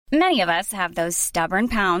Many of us have those stubborn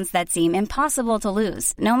pounds that seem impossible to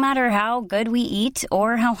lose, no matter how good we eat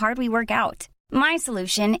or how hard we work out. My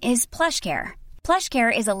solution is PlushCare.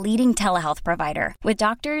 PlushCare is a leading telehealth provider with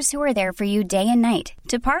doctors who are there for you day and night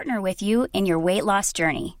to partner with you in your weight loss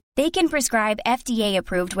journey. They can prescribe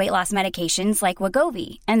FDA-approved weight loss medications like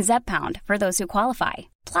Wegovy and Zepbound for those who qualify.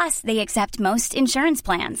 Plus, they accept most insurance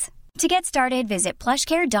plans. To get started, visit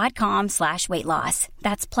plushcare.com/weightloss.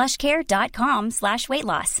 That's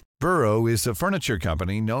plushcare.com/weightloss. Burrow is a furniture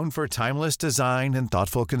company known for timeless design and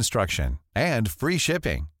thoughtful construction, and free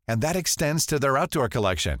shipping, and that extends to their outdoor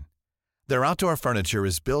collection. Their outdoor furniture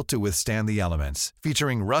is built to withstand the elements,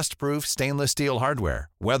 featuring rust-proof stainless steel hardware,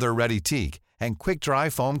 weather-ready teak, and quick-dry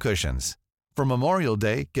foam cushions. For Memorial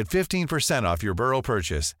Day, get 15% off your Burrow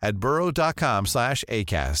purchase at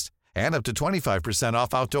burrow.com/acast, and up to 25%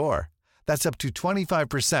 off outdoor. That's up to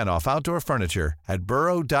 25% off outdoor furniture at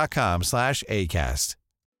burrow.com/acast.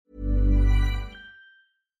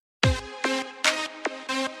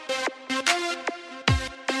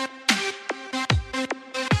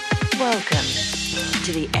 Welcome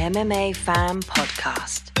to the MMA Fan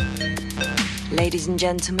Podcast. Ladies and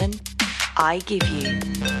gentlemen, I give you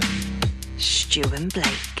Stu and Blake.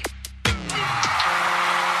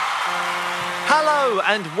 Hello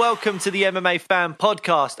and welcome to the MMA Fan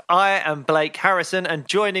Podcast. I am Blake Harrison, and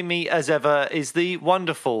joining me as ever is the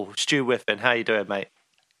wonderful Stu Whiffen. How you doing, mate?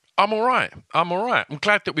 I'm all right. I'm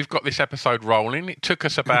glad that we've got this episode rolling. It took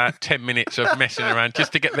us about 10 minutes of messing around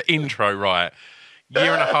just to get the intro right.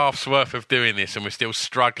 Year and a half's worth of doing this, and we're still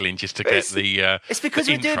struggling just to get It's because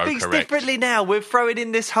the we're doing things correct. differently now. We're throwing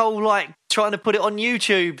in this whole, trying to put it on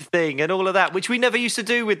YouTube thing and all of that, which we never used to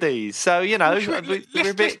do with these. So, we're a bit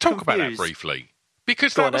Let's talk about that confused. briefly.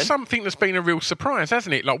 Because Go that on, was then. something that's been a real surprise,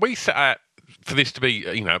 hasn't it? Like, we set out for this to be,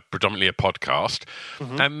 predominantly a podcast,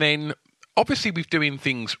 and then obviously we're doing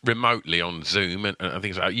things remotely on Zoom and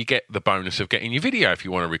things like that. You get the bonus of getting your video if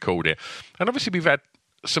you want to record it. And obviously we've had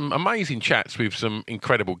some amazing chats with some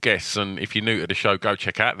incredible guests, and if you're new to the show, go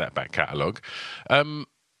check out that back catalogue. And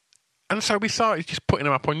so we started just putting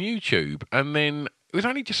them up on YouTube, and then it was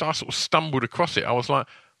only just I sort of stumbled across it. I was like,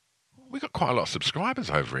 we got quite a lot of subscribers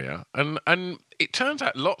over here, and it turns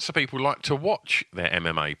out lots of people like to watch their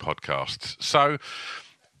MMA podcasts. So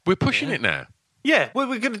we're pushing it now. Yeah,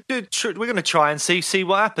 we're going to try and see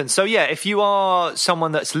what happens. So yeah, if you are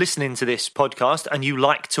someone that's listening to this podcast and you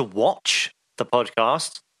like to watch the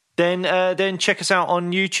podcast, then check us out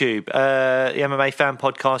on YouTube, the MMA Fan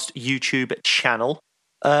Podcast YouTube channel.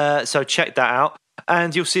 So check that out,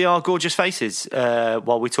 and you'll see our gorgeous faces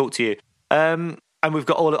while we talk to you. And we've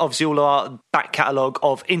got all our back catalogue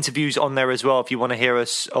of interviews on there as well. If you want to hear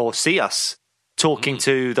us or see us talking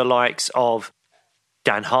to the likes of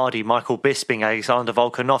Dan Hardy, Michael Bisping, Alexander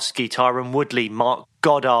Volkanovski, Tyron Woodley, Mark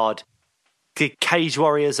Goddard, the Cage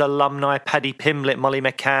Warriors alumni, Paddy Pimblett, Molly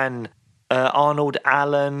McCann, Arnold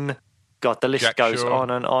Allen. God, the list goes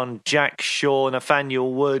on and on. Jack Shaw,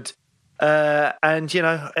 Nathaniel Wood, and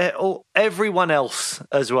everyone else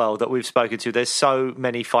as well that we've spoken to. There's so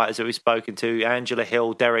many fighters that we've spoken to. Angela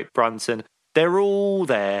Hill, Derek Brunson, they're all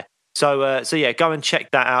there. So yeah, go and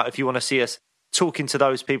check that out if you want to see us talking to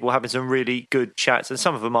those people, having some really good chats, and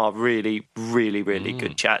some of them are really, really, really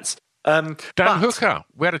good chats. Dan Hooker,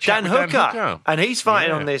 we had a chat with Dan Hooker, and he's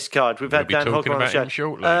fighting on this card. We've had Dan Hooker on the show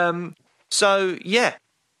shortly. So yeah,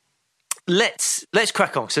 let's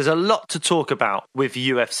crack on, because there's a lot to talk about with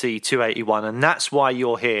UFC 281, and that's why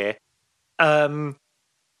you're here.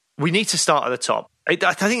 We need to start at the top. I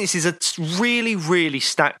think this is a really, really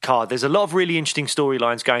stacked card. There's a lot of really interesting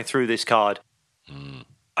storylines going through this card,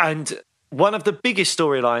 and one of the biggest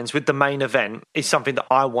storylines with the main event is something that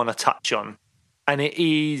I want to touch on, and it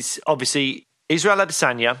is obviously Israel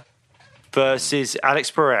Adesanya versus Alex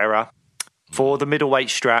Pereira for the middleweight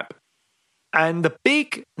strap. And the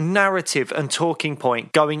big narrative and talking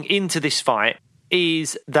point going into this fight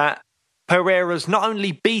is that Pereira's not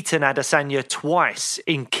only beaten Adesanya twice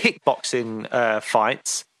in kickboxing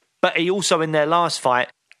fights, but he also in their last fight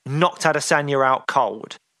knocked Adesanya out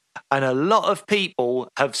cold. And a lot of people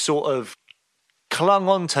have sort of clung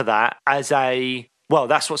on to that as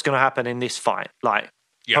that's what's going to happen in this fight.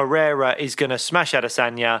 Pereira is going to smash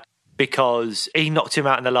Adesanya because he knocked him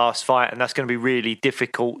out in the last fight, and that's going to be really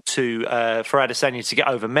difficult for Adesanya to get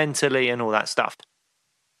over mentally and all that stuff.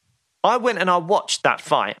 I went and I watched that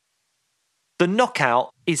fight. The knockout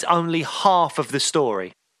is only half of the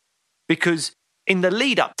story, because in the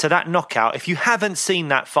lead up to that knockout, if you haven't seen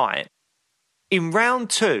that fight, in round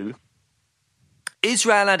 2,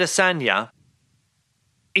 Israel Adesanya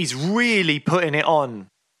is really putting it on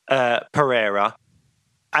Pereira.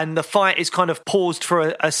 and the fight is kind of paused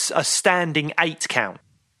for a standing 8 count.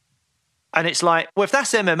 And it's like, well, if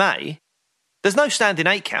that's MMA, there's no standing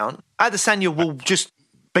 8 count. Adesanya will just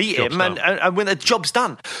beat him and when the job's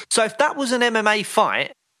done. So if that was an MMA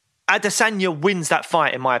fight, Adesanya wins that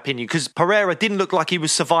fight, in my opinion, because Pereira didn't look like he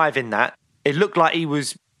was surviving that. It looked like he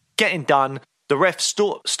was getting done. The ref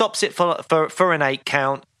stops it for an 8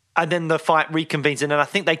 count, and then the fight reconvenes. And then I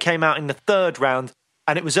think they came out in the 3rd round,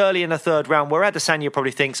 and it was early in the 3rd round where Adesanya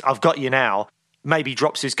probably thinks, I've got you now, maybe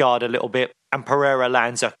drops his guard a little bit, and Pereira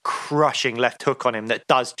lands a crushing left hook on him that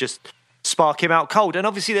does just spark him out cold. And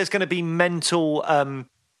obviously there's going to be mental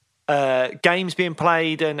games being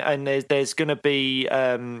played, and there's going to be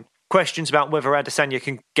questions about whether Adesanya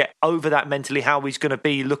can get over that mentally, how he's going to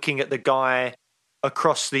be looking at the guy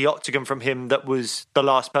across the octagon from him that was the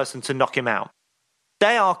last person to knock him out.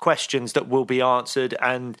 They are questions that will be answered,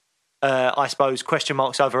 and I suppose question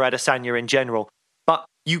marks over Adesanya in general. But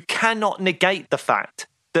you cannot negate the fact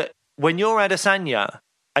that when you're Adesanya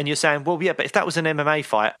and you're saying, well, yeah, but if that was an MMA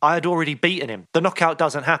fight, I had already beaten him. The knockout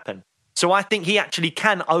doesn't happen. So I think he actually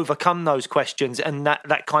can overcome those questions and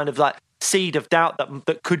that kind of like seed of doubt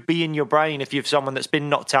that could be in your brain if you've someone that's been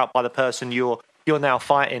knocked out by the person you're now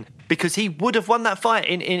fighting, because he would have won that fight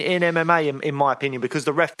in MMA, in my opinion, because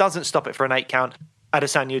the ref doesn't stop it for an 8 count.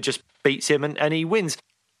 Adesanya just beats him and he wins.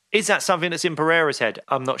 Is that something that's in Pereira's head?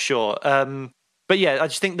 I'm not sure. But yeah, I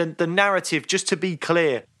just think the narrative, just to be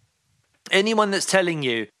clear, anyone that's telling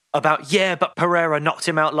you about, yeah, but Pereira knocked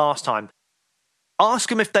him out last time, ask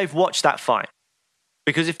them if they've watched that fight.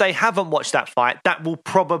 Because if they haven't watched that fight, that will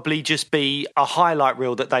probably just be a highlight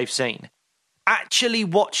reel that they've seen. Actually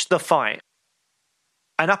watch the fight.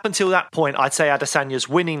 And up until that point, I'd say Adesanya's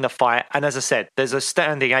winning the fight. And as I said, there's a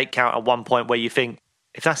standing 8 count at one point where you think,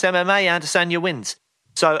 if that's MMA, Adesanya wins.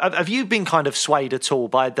 So have you been kind of swayed at all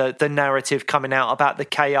by the narrative coming out about the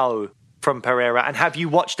KO from Pereira? And have you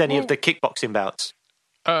watched any of the kickboxing bouts?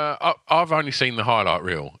 I've only seen the highlight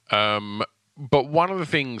reel. But one of the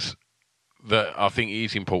things that I think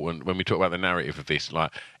is important when we talk about the narrative of this,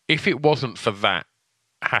 like, if it wasn't for that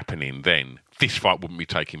happening, then this fight wouldn't be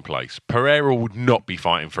taking place. Pereira would not be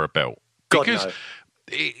fighting for a belt. Because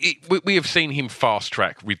we have seen him fast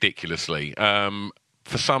track ridiculously.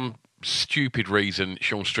 For some stupid reason,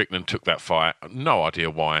 Sean Strickland took that fight. No idea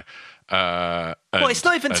why. Well, it's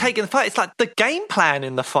not even taking the fight. It's like the game plan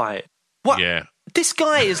in the fight. What? Yeah. This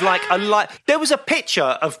guy is like there was a picture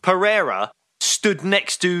of Pereira stood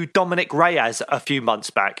next to Dominic Reyes a few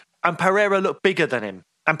months back, and Pereira looked bigger than him.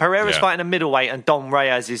 And Pereira's fighting a middleweight, and Dom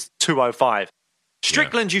Reyes is 205.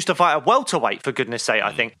 Strickland used to fight a welterweight, for goodness sake,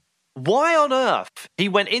 I think. Why on earth he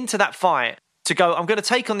went into that fight to go, I'm going to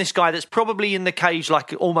take on this guy that's probably in the cage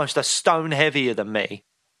like almost a stone heavier than me,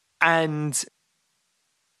 and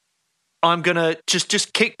I'm going to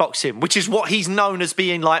just kickbox him, which is what he's known as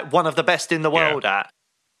being like one of the best in the world at.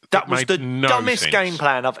 That was the dumbest game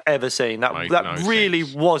plan I've ever seen. That really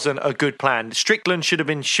wasn't a good plan. Strickland should have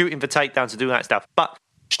been shooting for takedowns to do that stuff. But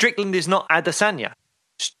Strickland is not Adesanya.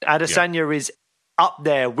 Adesanya is up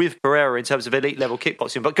there with Pereira in terms of elite level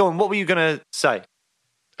kickboxing. But go on, what were you going to say?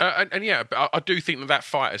 I do think that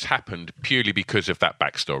fight has happened purely because of that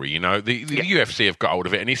backstory. You know, the UFC have got hold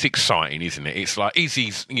of it, and it's exciting, isn't it? It's like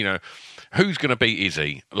Izzy's, you know, who's going to beat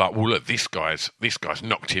Izzy? Like, well, look, this guy's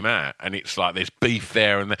knocked him out, and it's like there's beef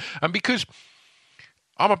there, and because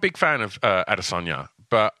I'm a big fan of Adesanya,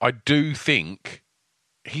 but I do think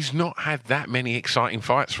he's not had that many exciting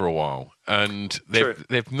fights for a while, and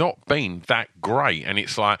they've not been that great, and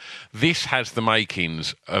it's like this has the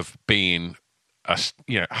makings of being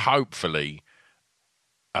hopefully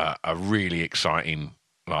a really exciting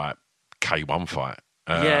like K1 fight.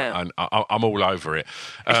 And I'm all over it.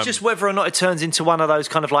 It's just whether or not it turns into one of those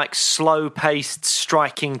kind of like slow-paced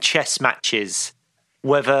striking chess matches.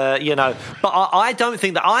 Whether, you know, but I don't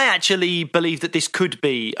think that. I actually believe that this could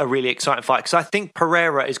be a really exciting fight, because I think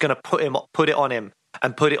Pereira is going to put it on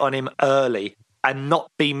him early and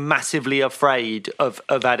not be massively afraid of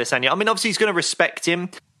Adesanya. I mean, obviously he's going to respect him,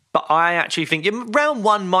 but I actually think round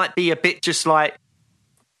one might be a bit just like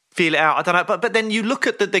feel it out. I don't know, but then you look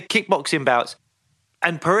at the kickboxing bouts,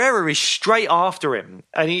 and Pereira is straight after him,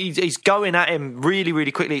 and he's going at him really,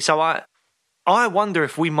 really quickly. So I wonder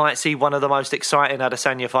if we might see one of the most exciting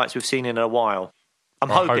Adesanya fights we've seen in a while. I'm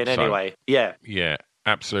hoping so. Anyway. Yeah. Yeah,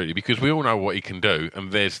 absolutely. Because we all know what he can do,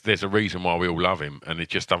 and there's a reason why we all love him. And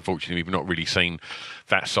it's just, unfortunately, we've not really seen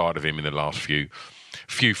that side of him in the last few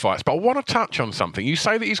fights. But I want to touch on something. You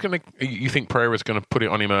say that you think Pereira's going to put it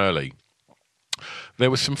on him early. There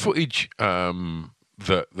was some footage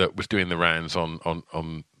that was doing the rounds on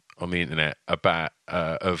the internet about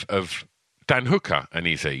of Dan Hooker and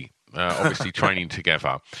Izzy, obviously training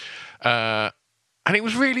together. And it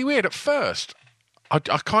was really weird. At first, I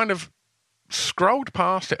kind of scrolled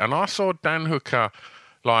past it and I saw Dan Hooker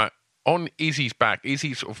like on Izzy's back.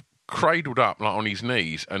 Izzy sort of cradled up like on his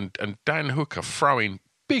knees, and Dan Hooker throwing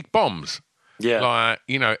big bombs. Yeah, like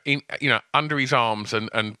under his arms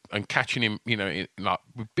and catching him, like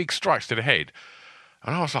with big strikes to the head.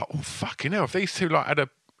 And I was like, oh fucking hell! If these two like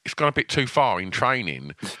it's gone a bit too far in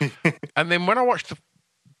training. And then when I watched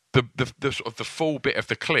the sort of the full bit of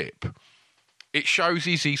the clip, it shows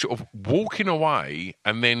Izzy sort of walking away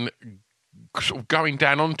and then sort of going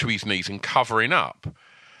down onto his knees and covering up.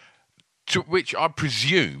 To which I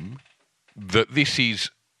presume that this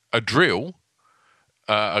is a drill.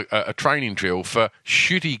 A training drill for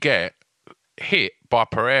should he get hit by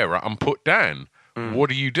Pereira and put down, what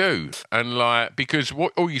do you do? And like, because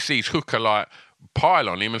all you see is Hooker like pile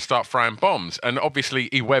on him and start throwing bombs, and obviously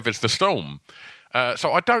he weathers the storm.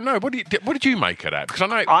 So I don't know. What did you make of that? Because I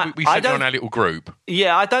know we said it on our little group.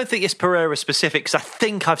 Yeah, I don't think it's Pereira specific, because I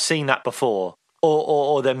think I've seen that before,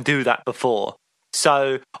 or them do that before.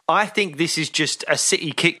 So I think this is just a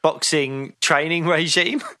city kickboxing training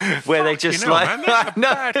regime where they just man, that's a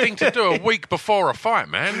bad thing to do a week before a fight,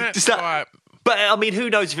 man. That's like... But I mean, who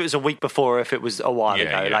knows if it was a week before or if it was a while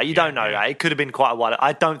ago? You don't know that. It could have been quite a while.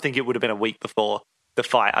 I don't think it would have been a week before the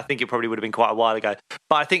fight. I think it probably would have been quite a while ago.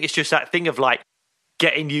 But I think it's just that thing of like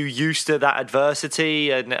getting you used to that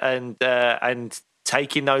adversity and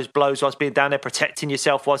taking those blows whilst being down there, protecting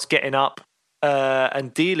yourself whilst getting up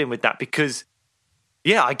and dealing with that, because.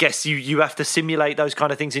 Yeah, I guess you have to simulate those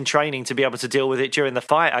kind of things in training to be able to deal with it during the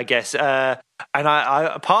fight, I guess. And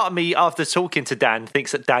I part of me, after talking to Dan,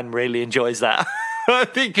 thinks that Dan really enjoys that. I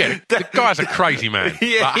think the guy's a crazy man.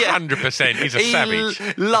 100%. He's a savage.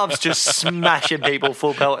 He loves just smashing people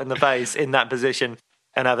full belt in the face in that position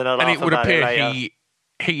and having a laugh. And it would appear later.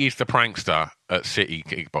 he is the prankster at City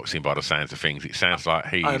Kickboxing by the sounds of things. It sounds like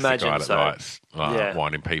he is the guy that likes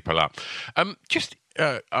winding people up. Just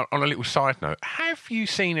on a little side note, have you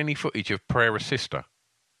seen any footage of Pereira's sister?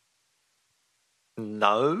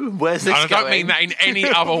 No. Where's this going? I don't mean that in any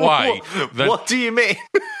other way. What do you mean?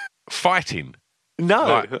 Fighting. No,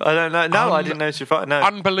 like, I don't know. No, I didn't know she was fighting. No.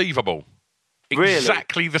 Unbelievable. Really?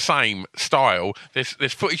 Exactly the same style.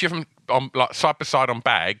 There's footage of them on, like, side by side on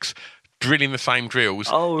bags, drilling the same drills.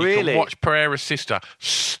 Oh, really? You can watch Pereira's sister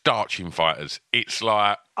starching fighters. It's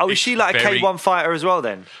like... Oh, is she like a K1 fighter as well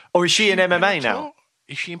then? Or is she in MMA now?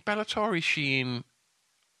 Is she in Bellator or is she in...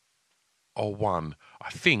 One?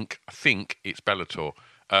 I think it's Bellator.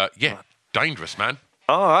 Dangerous, man.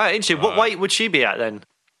 All right, interesting. What weight would she be at then?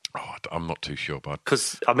 Oh, I'm not too sure, bud.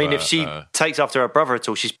 Because, I mean, if she takes after her brother at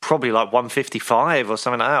all, she's probably like 155 or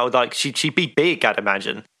something like that. Or like, she'd be big, I'd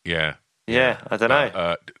imagine. Yeah. Yeah, I don't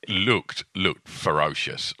know. Looked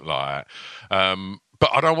ferocious. Like, but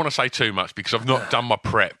I don't want to say too much because I've not done my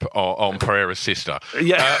prep on Pereira's sister.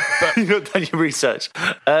 Yeah, but you've not done your research.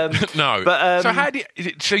 No. But,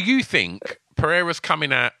 so you think Pereira's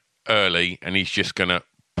coming out early and he's just going to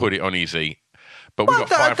put it on easy? But we've got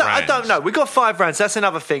 5 rounds. I don't know. We've got 5 rounds. That's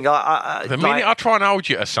another thing. The minute I try and hold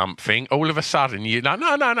you to something, all of a sudden you're like, no.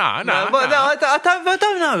 I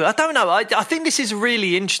don't know. I think this is a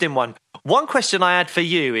really interesting one. One question I had for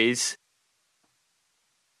you is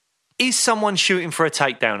someone shooting for a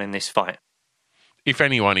takedown in this fight? If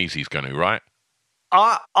anyone is, he's going to, right?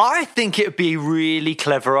 I think it would be a really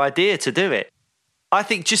clever idea to do it. I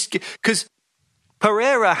think just because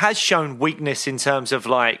Pereira has shown weakness in terms of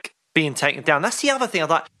like being taken down. That's the other thing. I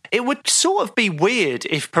thought it would sort of be weird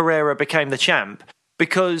if Pereira became the champ,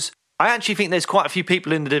 because I actually think there's quite a few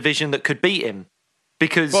people in the division that could beat him.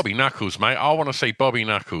 Because Bobby Knuckles, mate. I want to see Bobby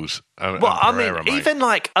Knuckles. Pereira, even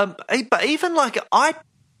like I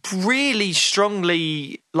really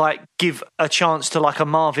strongly like give a chance to like a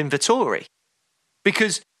Marvin Vettori,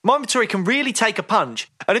 because Marvin Vettori can really take a punch,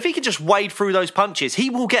 and if he can just wade through those punches, he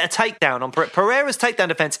will get a takedown. On Pereira's takedown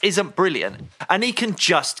defense isn't brilliant, and he can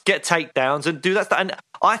just get takedowns and do that stuff. And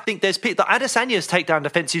I think there's people. Adesanya's takedown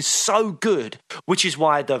defense is so good, which is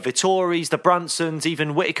why the Vittoris, the Brunsons,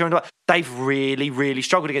 even Whitaker, and they've really, really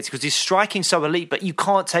struggled against it because he's striking so elite, but you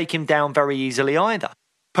can't take him down very easily either.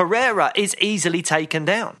 Pereira is easily taken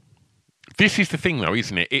down. This is the thing, though,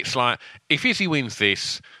 isn't it? It's like, if Izzy wins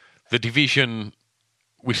this, the division,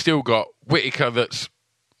 we've still got Whitaker that's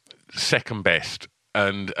second best,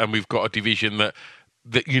 and we've got a division that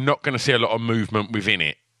you're not going to see a lot of movement within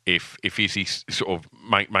it if Izzy sort of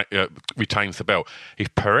retains the belt.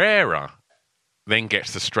 If Pereira then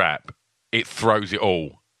gets the strap, it throws it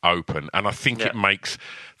all open, and I think it makes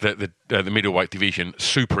the middleweight division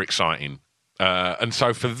super exciting. And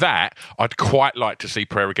so for that, I'd quite like to see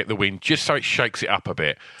Pereira get the win, just so it shakes it up a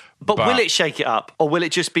bit. But will it shake it up, or will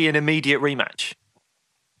it just be an immediate rematch?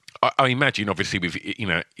 I imagine, obviously, with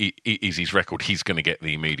Izzy's record, he's going to get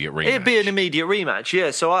the immediate rematch. It'd be an immediate rematch,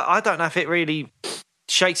 yeah. So I don't know if it really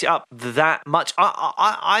shakes it up that much.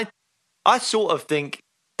 I sort of think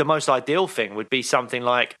the most ideal thing would be something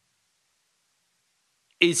like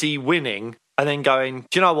Izzy winning and then going,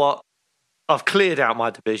 do you know what? I've cleared out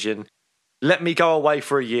my division. Let me go away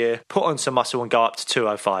for a year, put on some muscle and go up to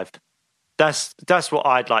 205. That's what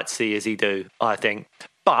I'd like to see Izzy do, I think.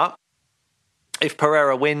 But if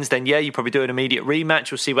Pereira wins, then yeah, you probably do an immediate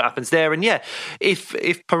rematch. We'll see what happens there. And yeah, if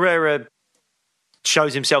Pereira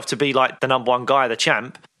shows himself to be like the number one guy, the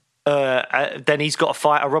champ, then he's got to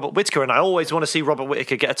fight a Robert Whittaker. And I always want to see Robert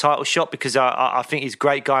Whittaker get a title shot because I think he's a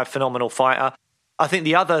great guy, a phenomenal fighter. I think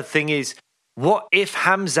the other thing is, what if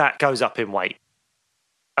Khamzat goes up in weight?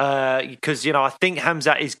 Because, I think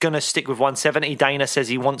Khamzat is going to stick with 170. Dana says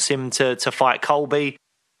he wants him to fight Colby.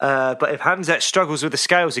 But if Khamzat struggles with the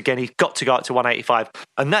scales again, he's got to go up to 185.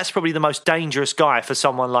 And that's probably the most dangerous guy for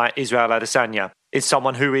someone like Israel Adesanya, is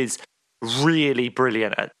someone who is really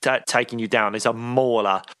brilliant at taking you down, is a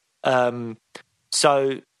mauler.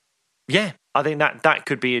 So, yeah, I think that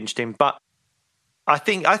could be interesting. But I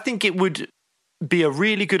think it would be a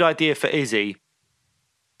really good idea for Izzy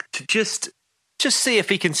to just see if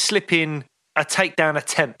he can slip in a takedown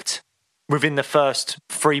attempt within the first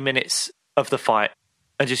 3 minutes of the fight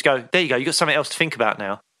and just go, there you go, you've got something else to think about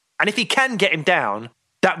now. And if he can get him down,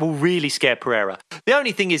 that will really scare Pereira. The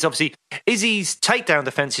only thing is, obviously, Izzy's takedown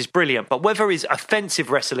defense is brilliant, but whether his offensive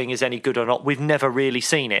wrestling is any good or not, we've never really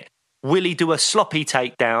seen it. Will he do a sloppy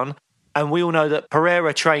takedown? And we all know that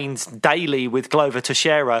Pereira trains daily with Glover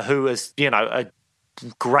Teixeira, who is, a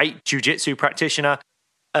great jiu-jitsu practitioner.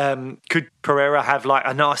 Could Pereira have like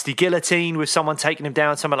a nasty guillotine with someone taking him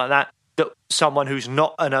down, something like that someone who's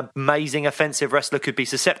not an amazing offensive wrestler could be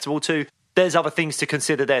susceptible to? There's other things to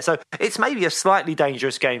consider there. So it's maybe a slightly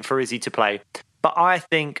dangerous game for Izzy to play. But I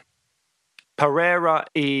think Pereira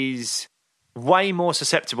is way more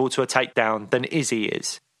susceptible to a takedown than Izzy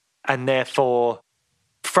is. And therefore,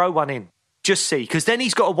 throw one in. Just see. Because then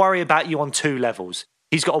he's got to worry about you on two levels.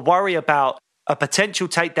 He's got to worry about a potential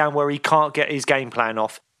takedown where he can't get his game plan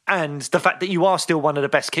off, and the fact that you are still one of the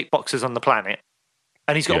best kickboxers on the planet.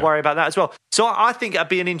 And he's got to worry about that as well. So I think it'd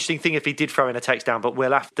be an interesting thing if he did throw in a takedown, but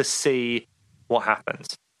we'll have to see what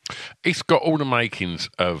happens. It's got all the makings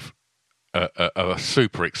of a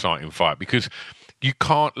super exciting fight, because you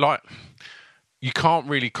can't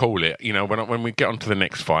really call it. When we get on to the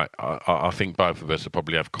next fight, I think both of us will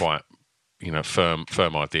probably have quite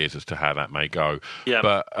firm ideas as to how that may go. Yeah.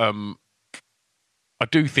 But I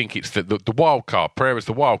do think it's the wild card. Pereira's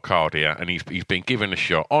the wild card here, and he's been given a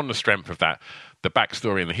shot on the strength of that, the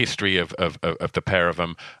backstory and the history of the pair of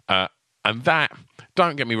them. And that,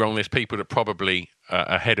 don't get me wrong, there's people that probably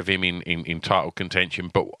ahead of him in title contention,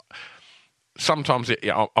 but sometimes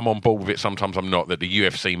I'm on board with it, sometimes I'm not, that the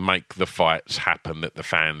UFC make the fights happen that the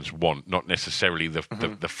fans want, not necessarily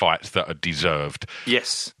the fights that are deserved.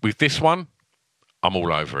 Yes. With this one, I'm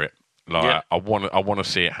all over it. I want to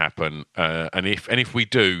see it happen, and if we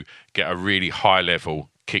do get a really high level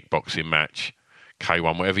kickboxing match,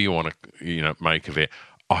 K1, whatever you want to make of it,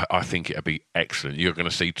 I think it'll be excellent. You're going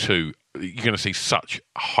to see such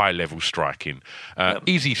high level striking.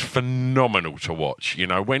 Izzy's phenomenal to watch.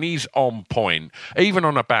 When he's on point, even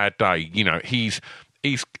on a bad day, he's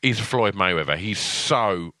Floyd Mayweather. He's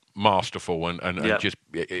so masterful and just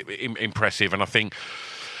impressive. And I think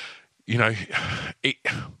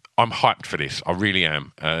I'm hyped for this. I really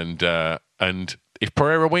am. And if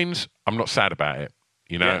Pereira wins, I'm not sad about it.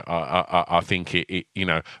 I think it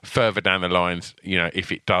further down the lines,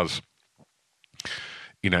 if it does,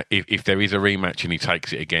 if there is a rematch and he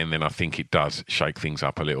takes it again, then I think it does shake things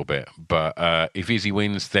up a little bit. But if Izzy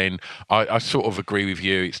wins, then I sort of agree with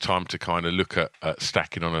you. It's time to kind of look at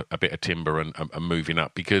stacking on a bit of timber and moving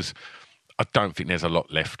up, because I don't think there's a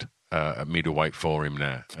lot left at middleweight for him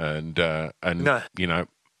now. And no.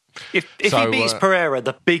 If he beats Pereira,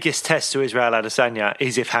 the biggest test to Israel Adesanya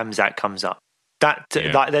is if Khamzat comes up.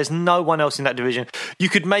 There's no one else in that division. You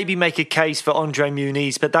could maybe make a case for Andre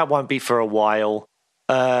Muniz, but that won't be for a while.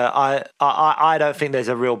 I don't think there's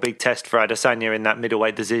a real big test for Adesanya in that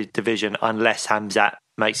middleweight division unless Khamzat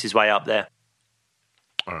makes his way up there.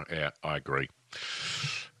 Yeah, I agree.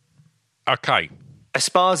 Okay.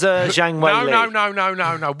 Esparza, Zhang Weili.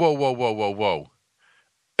 No. Whoa.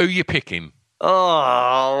 Who you picking?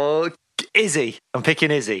 Oh, Izzy. I'm picking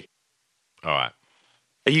Izzy. All right.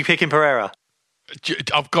 Are you picking Pereira?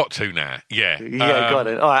 I've got to now. Yeah. Got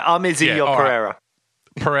it. All right, I'm Izzy, you're Pereira. Right.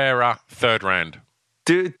 Pereira, third round.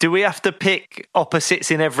 Do we have to pick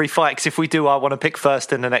opposites in every fight? Because if we do, I want to pick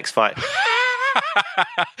first in the next fight.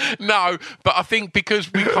 No, but I think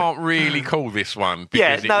because we can't really call this one,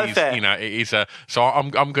 because fair. It is a. So I'm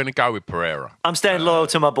going to go with Pereira. I'm staying loyal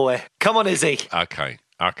to my boy. Come on, Izzy. Okay.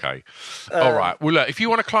 All right. Well, look, if you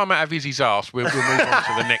want to climb out of Izzy's arse, we'll move on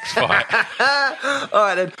to the next fight. All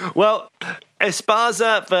right then. Well,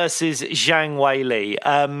 Esparza versus Zhang Weili.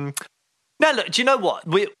 Now, look, do you know what?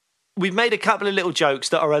 We've made a couple of little jokes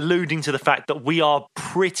that are alluding to the fact that we are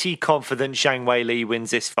pretty confident Zhang Weili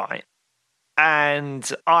wins this fight. And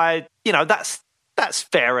that's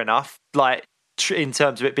fair enough, like in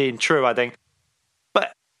terms of it being true, I think.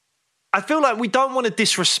 But I feel like we don't want to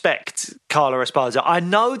disrespect Carla Esparza. I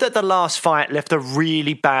know that the last fight left a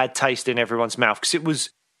really bad taste in everyone's mouth because it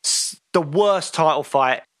was the worst title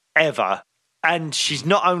fight ever. And she's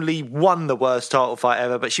not only won the worst title fight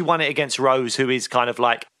ever, but she won it against Rose, who is kind of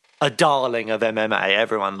like a darling of MMA.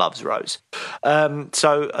 Everyone loves Rose.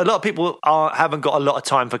 So a lot of people haven't got a lot of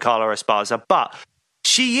time for Carla Esparza, but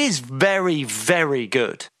she is very, very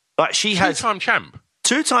good. Like she has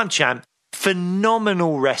two-time champ,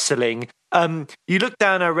 phenomenal wrestling. You look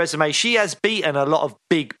down her resume, she has beaten a lot of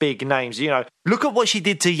big, big names. You know, look at what she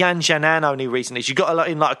did to Yan Xianan only recently. She got a lot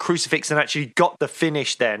in like a crucifix and actually got the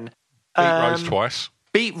finish then.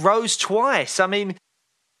 Beat Rose twice. I mean,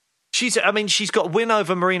 she's got a win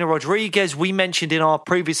over Marina Rodriguez. We mentioned in our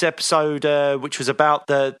previous episode, which was about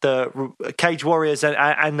the Cage Warriors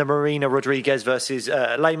and the Marina Rodriguez versus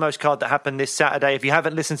Lemos card that happened this Saturday. If you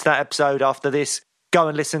haven't listened to that episode after this, go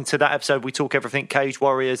and listen to that episode. We talk everything Cage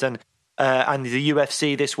Warriors and the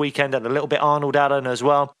UFC this weekend, and a little bit Arnold Allen as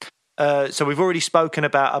well. So we've already spoken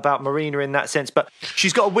about Marina in that sense, but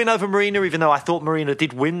she's got a win over Marina, even though I thought Marina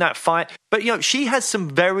did win that fight. But, you know, she has some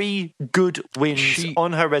very good wins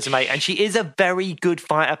on her resume, and she is a very good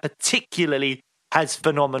fighter, particularly has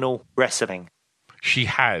phenomenal wrestling. She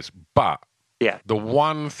has, but the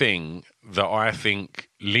one thing that I think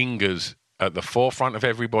lingers at the forefront of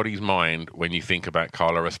everybody's mind when you think about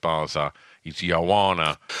Carla Esparza is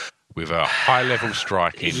Joanna with a high-level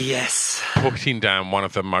striking. Yes. Putting down one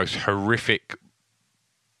of the most horrific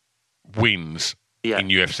wins in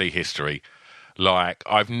UFC history. Like,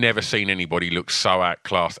 I've never seen anybody look so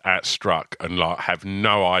outclassed, outstruck, and like have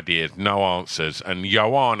no ideas, no answers. And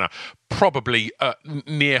Joanna, probably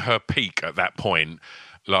near her peak at that point,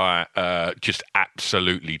 like just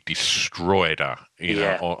absolutely destroyed her, you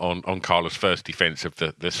know, on Carla's first defense of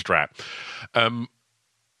the strap.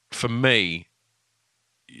 For me,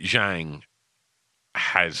 Zhang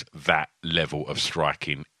has that level of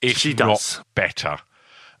striking, if she not does. Better.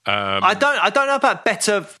 I don't know about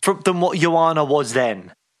better than what Joanna was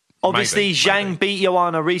then. Obviously, Zhang beat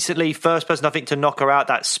Joanna recently. First person, I think, to knock her out.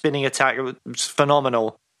 That spinning attack was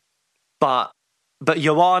phenomenal. But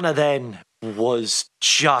Joanna then was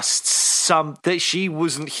just something. She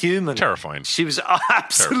wasn't human. Terrifying. She was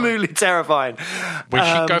absolutely terrifying. When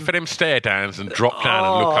she'd go for them stare downs and drop down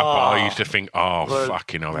and look up, I used to think,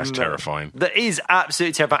 fucking hell, that's terrifying. That is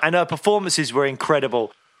absolutely terrifying. And her performances were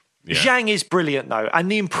incredible. Yeah. Zhang is brilliant, though,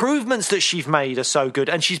 and the improvements that she's made are so good.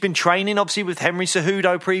 And she's been training, obviously, with Henry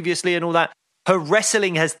Cejudo previously and all that. Her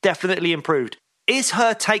wrestling has definitely improved. Is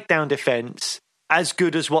her takedown defense as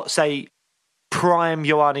good as what, say, prime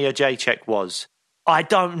Joanna Jacek was? I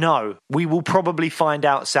don't know. We will probably find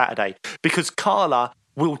out Saturday, because Carla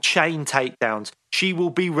will chain takedowns. She will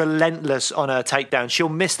be relentless on her takedown. She'll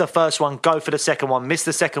miss the first one, go for the second one, miss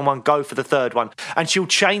the second one, go for the third one. And she'll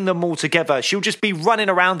chain them all together. She'll just be running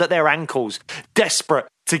around at their ankles, desperate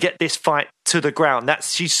to get this fight to the ground.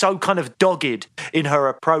 She's so kind of dogged in her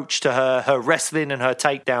approach to her wrestling and her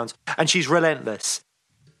takedowns. And she's relentless.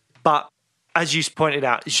 But as you pointed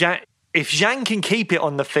out, if Zhang can keep it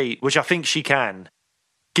on the feet, which I think she can,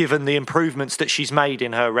 given the improvements that she's made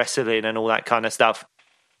in her wrestling and all that kind of stuff,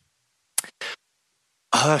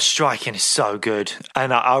 her striking is so good.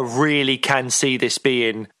 And I really can see this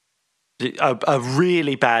being a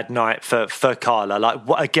really bad night for Carla. Like,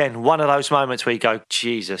 again, one of those moments where you go,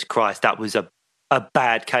 Jesus Christ, that was a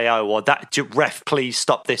bad KO, or that ref, please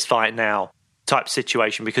stop this fight now type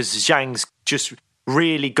situation, because Zhang's just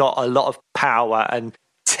really got a lot of power and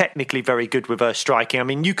technically very good with her striking. I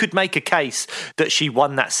mean, you could make a case that she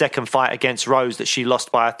won that second fight against Rose that she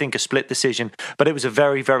lost by, I think, a split decision, but it was a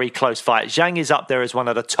very, very close fight. Zhang is up there as one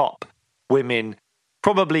of the top women,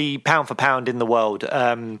 probably pound for pound in the world.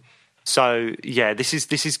 So yeah, this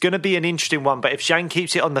is going to be an interesting one, but if Zhang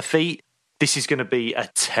keeps it on the feet, this is going to be a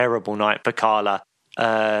terrible night for Carla.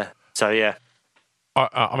 So yeah.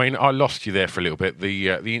 I mean, I lost you there for a little bit. The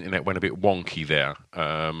internet went a bit wonky there,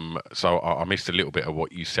 so I missed a little bit of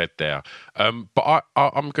what you said there. But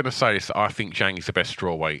I'm going to say this: I think Zhang is the best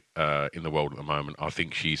strawweight in the world at the moment. I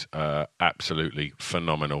think she's absolutely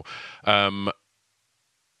phenomenal.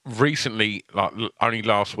 Recently, like only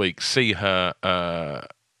last week, see her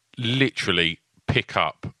literally pick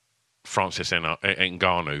up Francis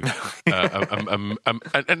Ngannou,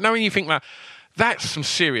 and knowing you think that's some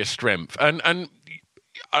serious strength, and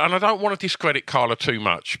I don't want to discredit Carla too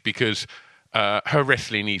much because her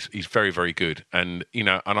wrestling is very, very good, and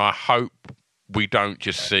I hope we don't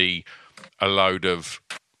just see a load of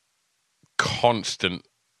constant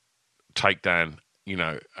takedown,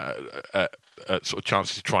 sort of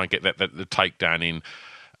chances to try and get the takedown in.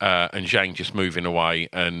 And Zhang just moving away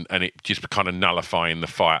and it just kind of nullifying the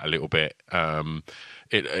fight a little bit.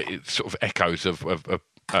 It sort of echoes of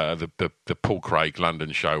the Paul Craig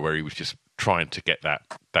London show where he was just trying to get that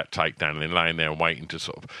takedown and then laying there and waiting to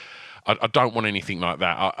sort of. I don't want anything like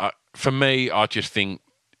that. For me, I just think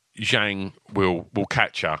Zhang will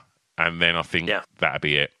catch her. And then I think that'll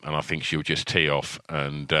be it. And I think she'll just tee off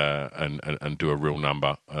and do a real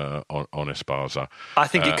number on Esparza. I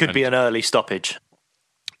think it could be an early stoppage.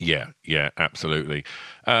 Yeah, absolutely.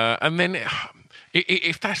 And then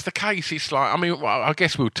if that's the case, it's like, I mean, well, I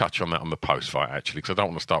guess we'll touch on that on the post-fight, actually, because I don't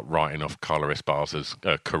want to start writing off Carla Esparza's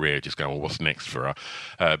career, just going, well, what's next for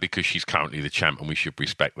her? Because she's currently the champ and we should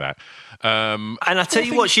respect that. And I tell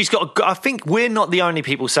you what, she's got, I think we're not the only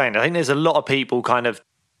people saying it. I think there's a lot of people kind of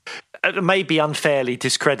maybe unfairly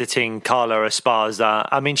discrediting Carla Esparza.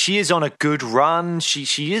 I mean, she is on a good run.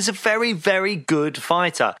 She is a very, very good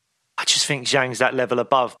fighter. I just think Zhang's that level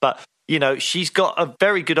above. But, she's got a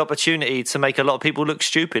very good opportunity to make a lot of people look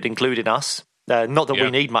stupid, including us. Not that we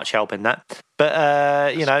need much help in that.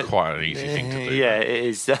 But, It's quite an easy thing to do. Yeah, it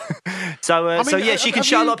is. She can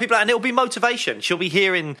shut a lot of people out and it'll be motivation. She'll be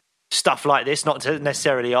hearing stuff like this, not to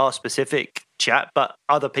necessarily our specific chat, but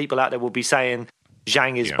other people out there will be saying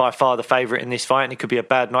Zhang is by far the favourite in this fight and it could be a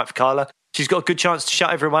bad night for Carla. She's got a good chance to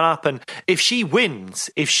shut everyone up, and if she wins,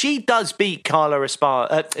 if she does beat Carla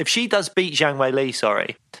Esparza, if she does beat Zhang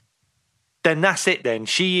Weili, then that's it. Then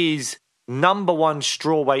she is number one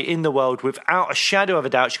strawweight in the world without a shadow of a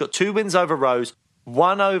doubt. She's got 2 wins over Rose,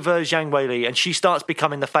 1 over Zhang Weili, and she starts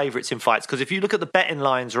becoming the favourites in fights. Because if you look at the betting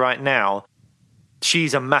lines right now,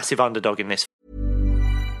 she's a massive underdog in this.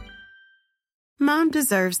 Mom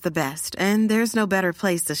deserves the best, and there's no better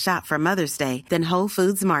place to shop for Mother's Day than Whole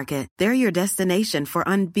Foods Market. They're your destination for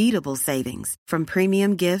unbeatable savings, from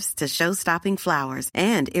premium gifts to show-stopping flowers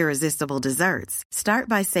and irresistible desserts. Start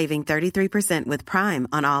by saving 33% with Prime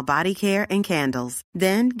on all body care and candles.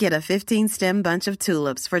 Then get a 15-stem bunch of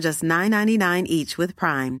tulips for just $9.99 each with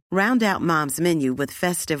Prime. Round out Mom's menu with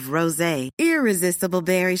festive rosé, irresistible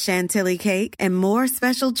berry chantilly cake, and more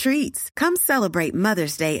special treats. Come celebrate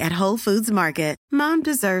Mother's Day at Whole Foods Market. Mom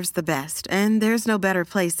deserves the best, and there's no better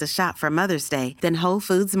place to shop for Mother's Day than Whole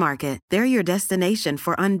Foods Market. They're your destination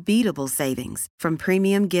for unbeatable savings, from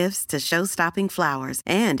premium gifts to show-stopping flowers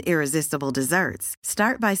and irresistible desserts.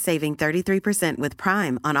 Start by saving 33% with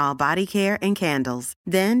Prime on all body care and candles.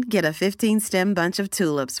 Then get a 15-stem bunch of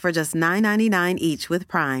tulips for just $9.99 each with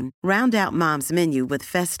Prime. Round out Mom's menu with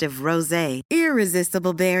festive rosé,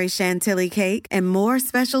 irresistible berry chantilly cake, and more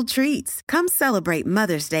special treats. Come celebrate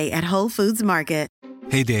Mother's Day at Whole Foods Market.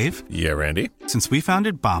 Hey, Dave. Yeah, Randy. Since we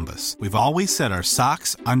founded Bombas, we've always said our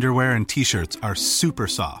socks, underwear, and T-shirts are super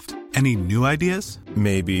soft. Any new ideas?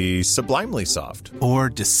 Maybe sublimely soft. Or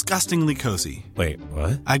disgustingly cozy. Wait,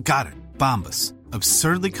 what? I got it. Bombas.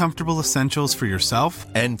 Absurdly comfortable essentials for yourself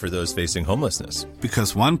and for those facing homelessness.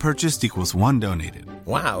 Because one purchased equals one donated.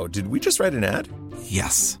 Wow, did we just write an ad?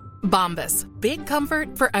 Yes. Bombas. Big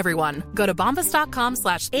comfort for everyone. Go to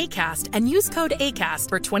bombas.com/ACAST and use code ACAST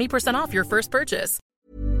for 20% off your first purchase.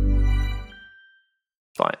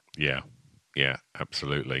 Fine. Yeah,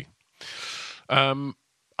 absolutely. I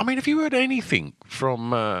mean, have you heard anything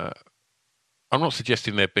from... I'm not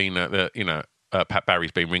suggesting there've been, Pat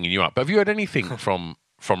Barry's been ringing you up, but have you heard anything from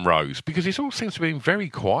Rose? Because it all seems to be very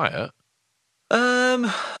quiet.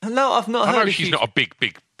 No, I've not heard. I know she's not a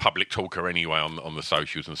big public talker anyway on the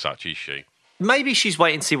socials and such, is she? Maybe she's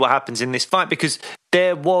waiting to see what happens in this fight, because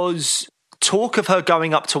there was talk of her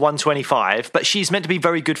going up to 125, but she's meant to be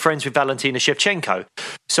very good friends with Valentina Shevchenko.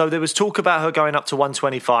 So there was talk about her going up to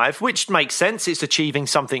 125, which makes sense. It's achieving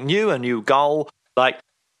something new, a new goal. Like,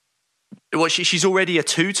 she's already a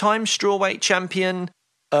 2-time strawweight champion.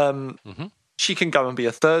 She can go and be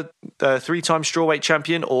a 3-time strawweight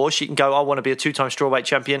champion, or she can go, I want to be a 2-time strawweight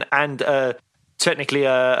champion and a technically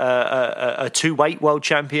a two-weight world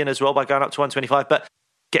champion as well by going up to 125, but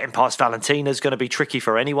getting past Valentina is going to be tricky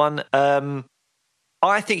for anyone.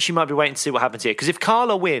 I think she might be waiting to see what happens here, because if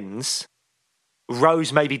Carla wins,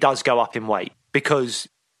 Rose maybe does go up in weight, because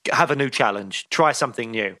have a new challenge, try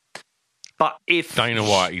something new. But if Dana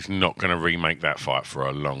White is not going to remake that fight for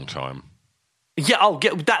a long time. Yeah,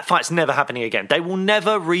 that fight's never happening again. They will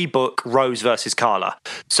never rebook Rose versus Carla.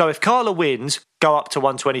 So if Carla wins, go up to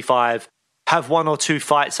 125, have one or two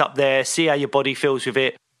fights up there, see how your body feels with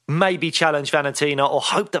it, maybe challenge Valentina, or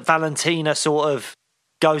hope that Valentina sort of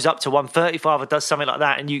goes up to 135 or does something like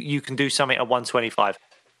that, and you can do something at 125.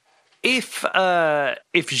 If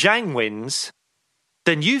Zhang wins,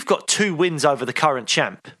 then you've got 2 wins over the current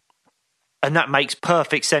champ. And that makes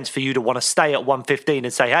perfect sense for you to want to stay at 115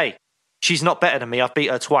 and say, hey, she's not better than me. I've beat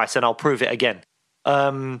her twice, and I'll prove it again.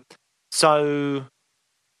 So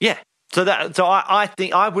I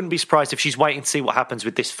think I wouldn't be surprised if she's waiting to see what happens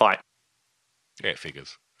with this fight. Yeah,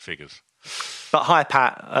 figures. But hi,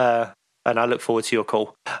 Pat, and I look forward to your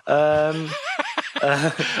call.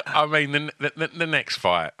 I mean, the next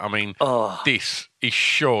fight, I mean, this is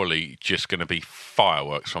surely just going to be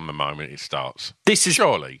fireworks from the moment it starts. This is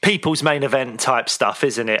surely people's main event type stuff,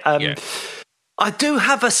 isn't it? Yeah. I do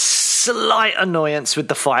have a slight annoyance with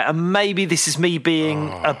the fight, and maybe this is me being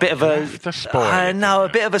a bit of a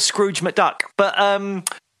bit of a Scrooge McDuck. But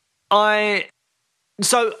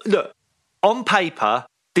so look, on paper,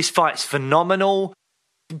 this fight's phenomenal.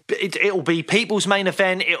 It'll be people's main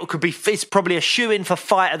event. It's probably a shoe-in for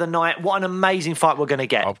fight of the night. What an amazing fight we're going to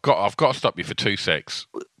get. I've got to stop you for 2 secs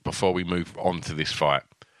before we move on to this fight.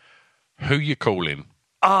 Who you calling?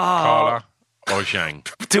 Carla or Zhang?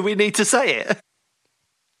 Do we need to say it?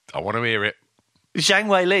 I want to hear it. Zhang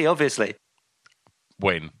Weili, obviously.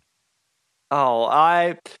 When?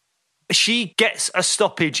 She gets a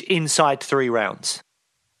stoppage inside 3 rounds.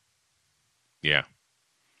 Yeah.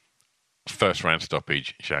 First round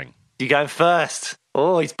stoppage, Zhang. You going first?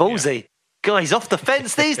 Oh, he's ballsy. Yeah. God, he's off the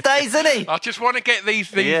fence these days, isn't he? I just want to get these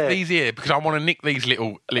here because I want to nick these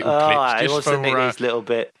little clips. He wants to nick these little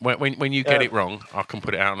bit. When you get it wrong, I can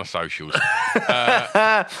put it out on the socials.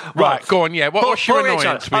 Right, go on. Yeah, what's your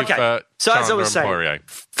annoyance with so as I Chandler was and saying, Poirier?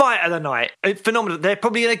 Fight of the night, phenomenal. They're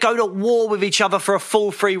probably going to go to war with each other for a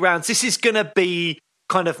full 3 rounds. This is going to be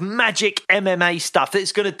kind of magic MMA stuff.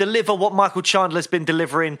 It's going to deliver what Michael Chandler's been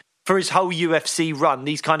delivering for his whole UFC run.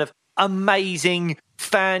 These kind of amazing,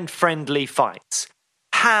 fan-friendly fights.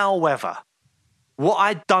 However, what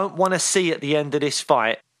I don't want to see at the end of this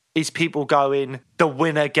fight is people going, the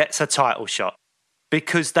winner gets a title shot,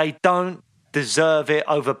 because they don't deserve it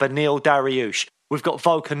over Beneil Dariush. We've got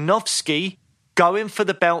Volkanovski going for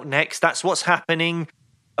the belt next. That's what's happening.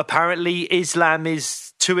 Apparently, Islam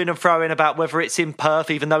is to-ing and fro-ing about whether it's in Perth,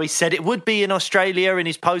 even though he said it would be in Australia in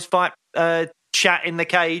his post-fight chat in the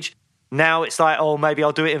cage. Now it's like, maybe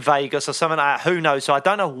I'll do it in Vegas or something like that. Who knows? So I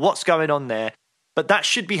don't know what's going on there. But that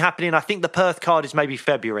should be happening. I think the Perth card is maybe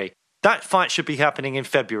February. That fight should be happening in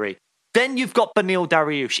February. Then you've got Beneil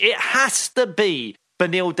Dariush. It has to be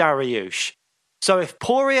Beneil Dariush. So if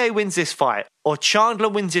Poirier wins this fight or Chandler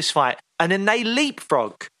wins this fight and then they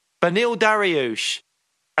leapfrog Beneil Dariush,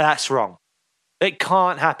 that's wrong. It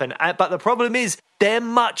can't happen. But the problem is they're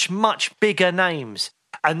much, much bigger names.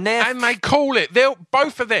 And they call it.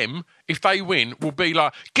 Both of them, if they win, will be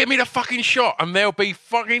like, "Give me the fucking shot," and they'll be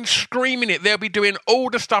fucking screaming it. They'll be doing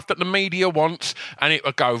all the stuff that the media wants, and it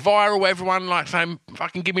will go viral. Everyone like saying,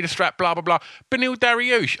 "Fucking give me the strap," blah blah blah. Beneil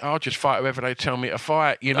Dariush, I'll just fight whoever they tell me to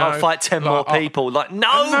fight. You know, I'll fight 10 more people. No,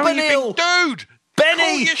 Beneil, dude. Benny,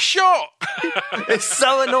 call your shot. It's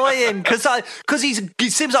so annoying because he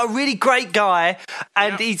seems like a really great guy,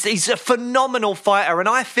 and he's a phenomenal fighter, and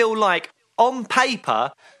I feel like, on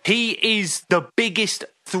paper, he is the biggest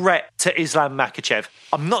threat to Islam Makhachev.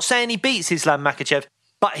 I'm not saying he beats Islam Makhachev,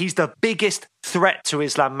 but he's the biggest threat to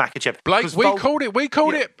Islam Makhachev. Blake, we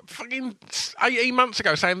called it fucking 18 months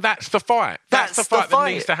ago, saying that's the fight. That's the fight that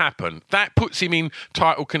needs to happen. That puts him in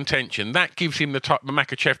title contention. That gives him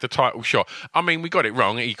Makhachev the title shot. I mean, we got it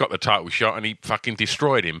wrong. He got the title shot and he fucking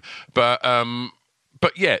destroyed him. But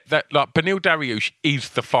yeah, Beneil Dariush is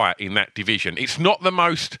the fight in that division. It's not the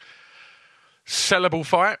most sellable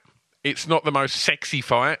fight. It's not the most sexy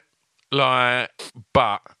fight,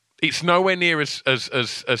 but it's nowhere near as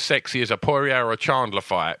sexy as a Poirier or a Chandler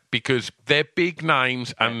fight, because they're big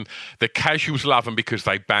names and the casuals love them because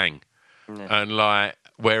they bang. Yeah. And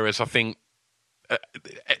whereas I think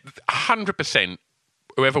 100%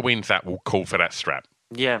 whoever wins that will call for that strap.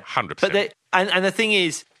 Yeah, 100%. But and the thing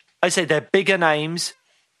is, I say they're bigger names.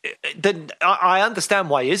 then I understand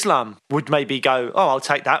why Islam would maybe go, oh, I'll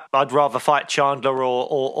take that. I'd rather fight Chandler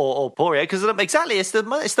or Poirier, because exactly, it's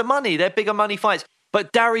the money. They're bigger money fights.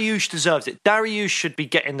 But Dariush deserves it. Dariush should be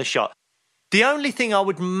getting the shot. The only thing I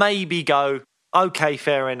would maybe go, okay,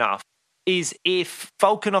 fair enough, is if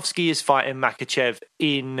Volkanovski is fighting Makhachev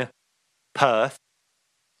in Perth,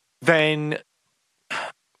 then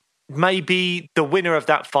maybe the winner of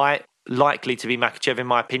that fight, likely to be Makhachev in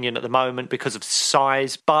my opinion at the moment because of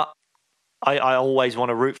size, but I always want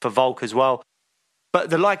to root for Volk as well. But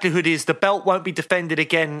the likelihood is the belt won't be defended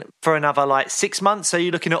again for another 6 months, so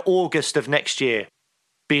you're looking at August of next year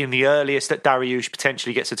being the earliest that Dariush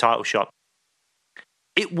potentially gets a title shot.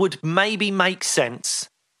 It would maybe make sense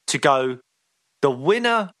to go the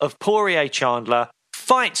winner of Poirier-Chandler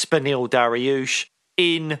fights Beneil Dariush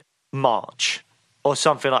in March or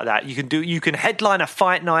something like that. You can headline a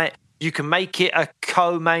fight night. You can make it a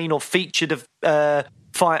co-main or featured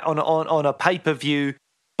fight on a pay-per-view.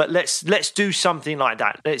 But let's do something like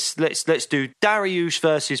that. Let's do Dariush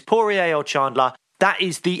versus Poirier or Chandler. That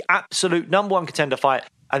is the absolute number one contender fight.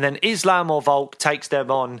 And then Islam or Volk takes them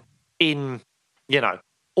on in,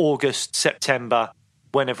 August, September,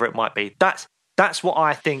 whenever it might be. That's what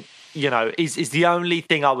I think, is the only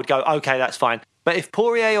thing I would go, okay, that's fine. But if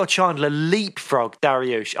Poirier or Chandler leapfrog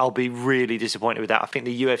Dariush, I'll be really disappointed with that. I think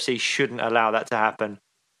the UFC shouldn't allow that to happen.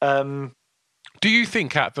 Do you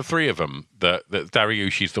think out of the three of them that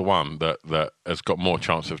Dariush is the one that has got more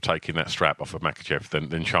chance of taking that strap off of Makhachev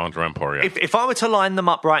than Chandler and Poirier? If I were to line them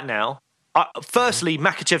up right now, firstly,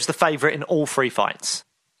 Makhachev's the favourite in all three fights.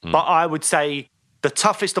 But I would say the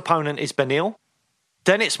toughest opponent is Beneil,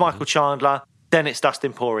 then it's Michael Chandler, then it's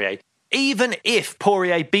Dustin Poirier. Even if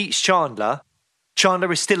Poirier beats Chandler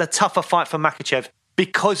is still a tougher fight for Makhachev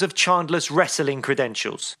because of Chandler's wrestling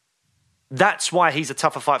credentials. That's why he's a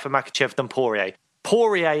tougher fight for Makhachev than Poirier.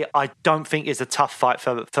 Poirier, I don't think, is a tough fight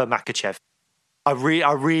for Makhachev. I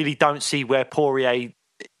really don't see where Poirier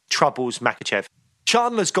troubles Makhachev.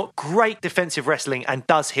 Chandler's got great defensive wrestling and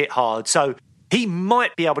does hit hard, so he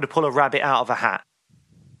might be able to pull a rabbit out of a hat.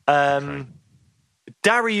 Okay.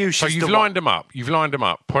 Dariush. So you've lined them up. You've lined them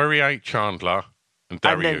up. Poirier, Chandler, and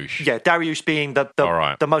Dariush. And then, Dariush being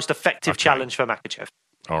the most effective challenge for Makhachev.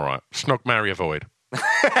 All right. Snog, marry, avoid.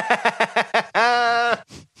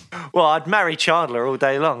 Well, I'd marry Chandler all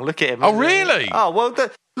day long. Look at him. Oh, really? Oh, well,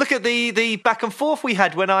 look at the back and forth we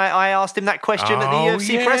had when I asked him that question at the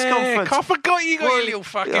UFC press conference. I forgot you got your little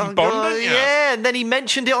fucking bond, didn't you? Yeah, and then he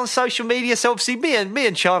mentioned it on social media. So obviously me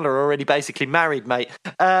and Chandler are already basically married, mate.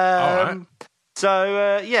 All right.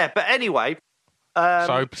 So, but anyway.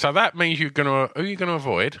 So that means who are you going to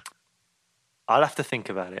avoid? I'll have to think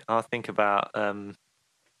about it. I'll think about, they're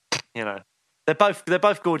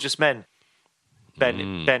both gorgeous men.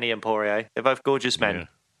 Benny and Poirier. They're both gorgeous men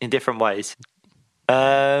in different ways.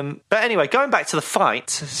 But anyway, going back to the fight,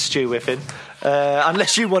 Stu Whiffen,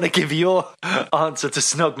 unless you want to give your answer to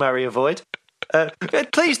Snog, Marry, Avoid,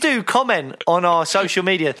 please do comment on our social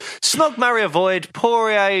media. Snog, Marry, Avoid,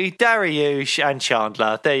 Poirier, Dariush and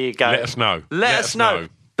Chandler. There you go. Let us know. Let us know.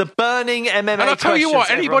 The burning MMA And I'll tell you what,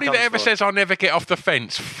 anybody that ever for. says I'll never get off the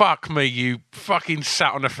fence, fuck me, you fucking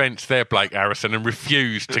sat on the fence there, Blake Harrison, and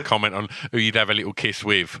refused to comment on who you'd have a little kiss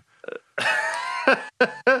with.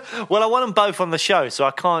 Well, I want them both on the show, so I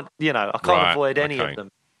can't avoid any of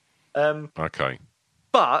them. Okay.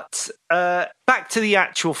 But back to the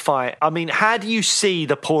actual fight. I mean, how do you see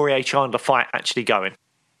the Poirier-Chandler fight actually going?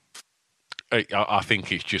 I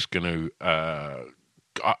think it's just going to...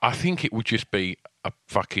 I think it would just be a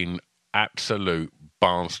fucking absolute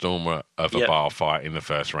barnstormer of a bar fight in the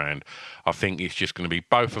first round. I think it's just going to be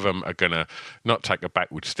both of them are going to not take a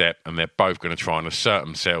backward step, and they're both going to try and assert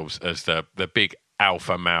themselves as the big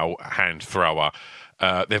alpha male hand thrower.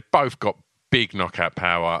 They've both got big knockout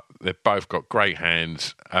power. They've both got great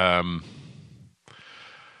hands. Do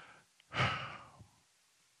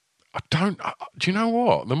you know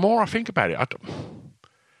what? The more I think about it,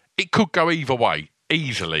 it could go either way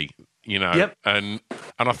easily, Yep. And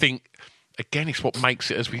I think, again, it's what makes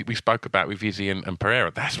it, as we spoke about with Izzy and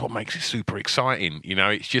Pereira, that's what makes it super exciting.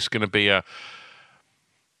 It's just going to be I'm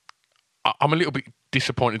a little bit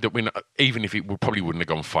disappointed that even if it probably wouldn't have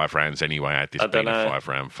gone 5 rounds anyway, had this been a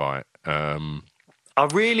 5-round fight. I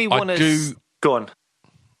really want to... Go on.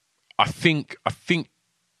 I think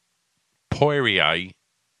Poirier...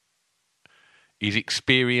 his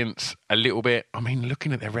experience a little bit. I mean,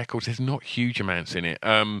 looking at their records, there's not huge amounts in it.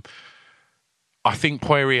 I think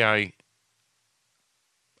Poirier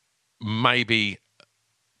maybe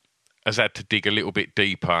has had to dig a little bit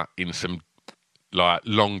deeper in some like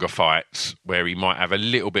longer fights where he might have a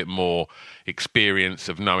little bit more experience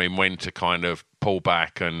of knowing when to kind of pull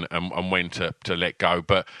back and when to let go.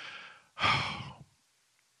 But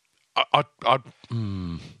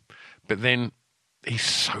but then he's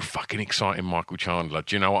so fucking exciting, Michael Chandler.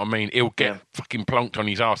 Do you know what I mean? He'll get fucking plonked on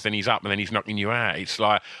his ass, then he's up, and then he's knocking you out. It's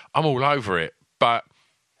like, I'm all over it. But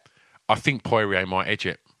I think Poirier might edge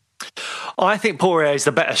it. I think Poirier is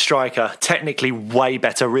the better striker, technically way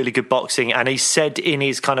better, really good boxing. And he said in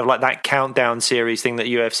his kind of like that countdown series thing that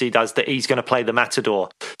UFC does that he's going to play the Matador.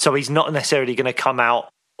 So he's not necessarily going to come out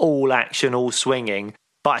all action, all swinging.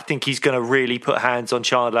 But I think he's going to really put hands on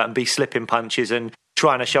Chandler and be slipping punches and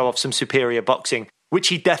trying to show off some superior boxing, which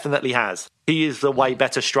he definitely has. He is the way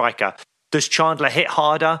better striker. Does Chandler hit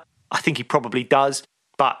harder? I think he probably does.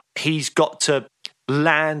 But he's got to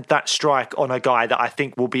land that strike on a guy that I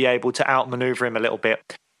think will be able to outmaneuver him a little bit.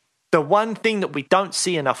 The one thing that we don't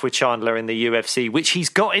see enough with Chandler in the UFC, which he's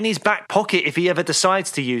got in his back pocket if he ever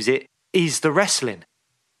decides to use it, is the wrestling.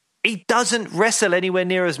 He doesn't wrestle anywhere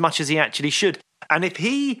near as much as he actually should. And if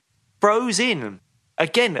he throws in,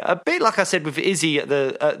 again, a bit like I said with Izzy at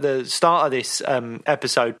the start of this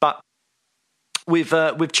episode, but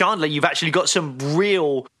with Chandler, you've actually got some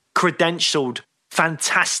real credentialed,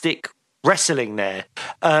 fantastic wrestling there.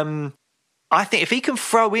 I think if he can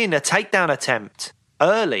throw in a takedown attempt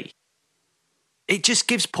early, it just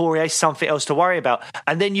gives Poirier something else to worry about.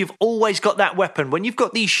 And then you've always got that weapon. When you've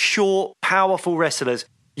got these short, powerful wrestlers,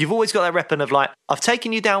 you've always got that weapon of like, I've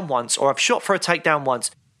taken you down once or I've shot for a takedown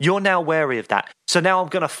once. You're now wary of that. So now I'm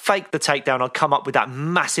going to fake the takedown and come up with that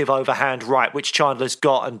massive overhand right, which Chandler's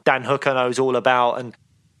got and Dan Hooker knows all about. And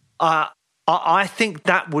I think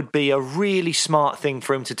that would be a really smart thing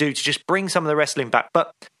for him to do, to just bring some of the wrestling back.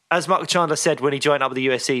 But as Michael Chandler said when he joined up with the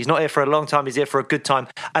UFC, he's not here for a long time, he's here for a good time.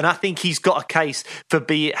 And I think he's got a case for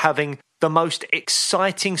having the most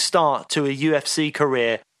exciting start to a UFC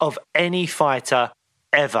career of any fighter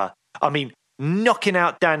ever. I mean, knocking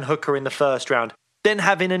out Dan Hooker in the first round, then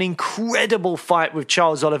having an incredible fight with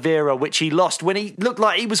Charles Oliveira, which he lost when he looked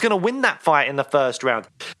like he was going to win that fight in the first round.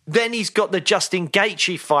 Then he's got the Justin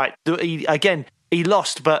Gaethje fight. He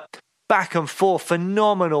lost, but back and forth,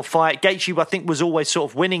 phenomenal fight. Gaethje, I think, was always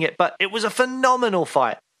sort of winning it, but it was a phenomenal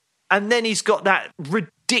fight. And then he's got that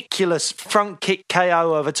ridiculous front kick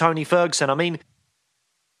KO over Tony Ferguson. I mean,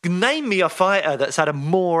 name me a fighter that's had a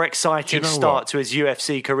more exciting start to his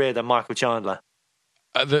UFC career than Michael Chandler.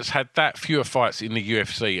 That's had that fewer fights in the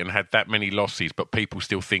UFC and had that many losses, but people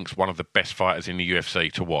still thinks one of the best fighters in the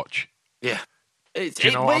UFC to watch. Yeah. Do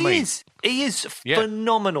you know what I mean? He is a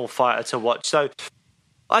phenomenal fighter to watch. So,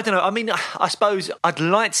 I don't know. I mean, I suppose I'd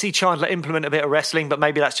like to see Chandler implement a bit of wrestling, but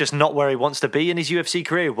maybe that's just not where he wants to be in his UFC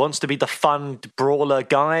career. He wants to be the fun brawler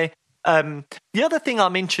guy. The other thing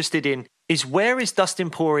I'm interested in is, where is Dustin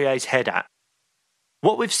Poirier's head at?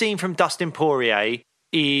 What we've seen from Dustin Poirier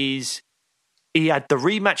is he had the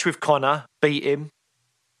rematch with Conor, beat him,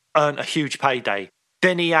 earned a huge payday.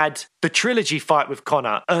 Then he had the trilogy fight with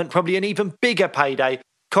Conor, earned probably an even bigger payday.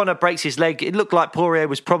 Conor breaks his leg. It looked like Poirier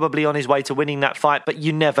was probably on his way to winning that fight, but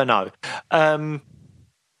you never know. And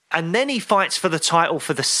then he fights for the title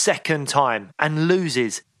for the second time and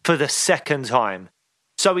loses for the second time.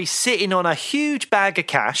 So he's sitting on a huge bag of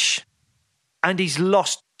cash and he's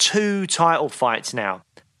lost 2 title fights now.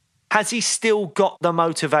 Has he still got the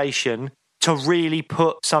motivation to really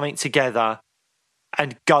put something together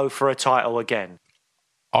and go for a title again?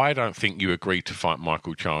 I don't think you agree to fight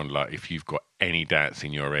Michael Chandler if you've got any doubts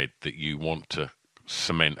in your head that you want to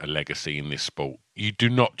cement a legacy in this sport. You do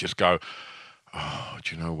not just go, oh,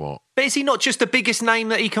 do you know what? But is he not just the biggest name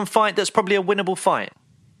that he can fight that's probably a winnable fight?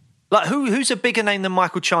 Like, who's a bigger name than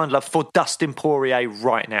Michael Chandler for Dustin Poirier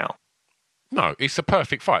right now? No, it's the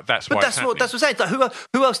perfect fight. That's what I'm saying. Like,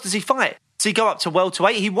 who else does he fight? Does he go up to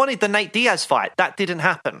welterweight? He wanted the Nate Diaz fight. That didn't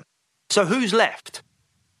happen. So who's left?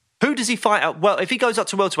 Who does he fight at? Well, if he goes up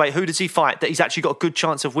to welterweight, who does he fight that he's actually got a good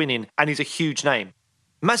chance of winning and he's a huge name?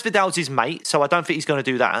 Masvidal's his mate, so I don't think he's going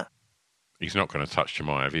to do that. He's not going to touch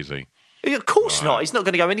Chimaev, is he? Of course not. He's not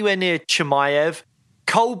going to go anywhere near Chimaev.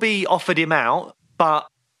 Colby offered him out, but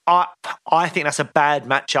I think that's a bad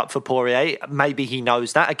matchup for Poirier. Maybe he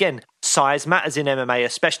knows that. Again, size matters in MMA,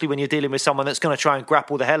 especially when you're dealing with someone that's going to try and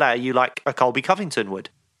grapple the hell out of you like a Colby Covington would.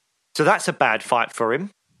 So that's a bad fight for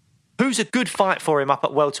him. Who's a good fight for him up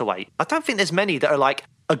at welterweight? I don't think there's many that are like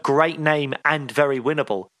a great name and very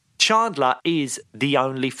winnable. Chandler is the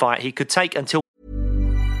only fight he could take until...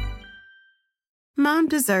 Mom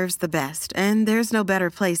deserves the best, and there's no better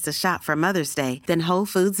place to shop for Mother's Day than Whole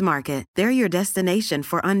Foods Market. They're your destination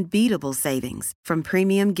for unbeatable savings, from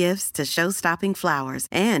premium gifts to show-stopping flowers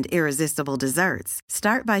and irresistible desserts.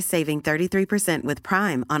 Start by saving 33% with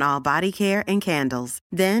Prime on all body care and candles.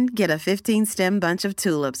 Then get a 15-stem bunch of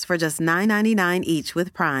tulips for just $9.99 each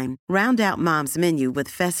with Prime. Round out Mom's menu with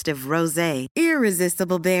festive rosé,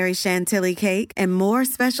 irresistible berry chantilly cake, and more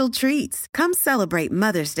special treats. Come celebrate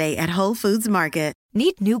Mother's Day at Whole Foods Market.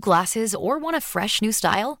 Need new glasses or want a fresh new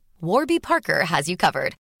style? Warby Parker has you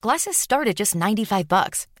covered. Glasses start at just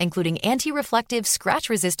 $95, including anti-reflective,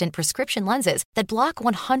 scratch-resistant prescription lenses that block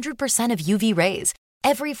 100% of UV rays.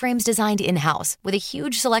 Every frame's designed in-house with a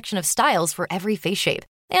huge selection of styles for every face shape.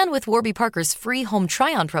 And with Warby Parker's free home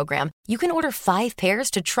try-on program, you can order 5 pairs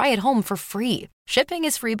to try at home for free. Shipping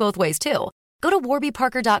is free both ways, too. Go to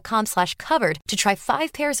warbyparker.com/covered to try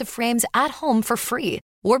 5 pairs of frames at home for free.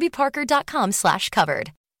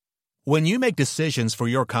 warbyparker.com/covered. When you make decisions for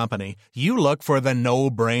your company, you look for the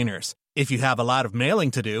no-brainers. If you have a lot of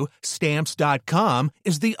mailing to do, Stamps.com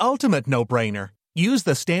is the ultimate no-brainer. Use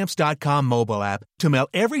the Stamps.com mobile app to mail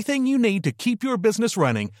everything you need to keep your business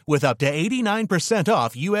running with up to 89%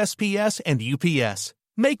 off USPS and UPS.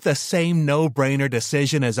 Make the same no-brainer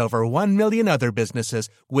decision as over 1 million other businesses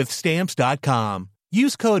with Stamps.com.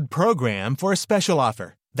 Use code PROGRAM for a special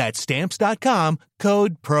offer. That's Stamps.com,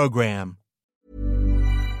 code PROGRAM.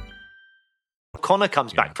 Connor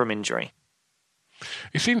comes back from injury.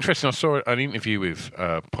 It's interesting. I saw an interview with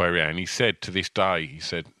Poirier, and he said to this day,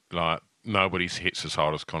 like, nobody hits as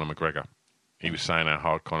hard as Conor McGregor. He was saying how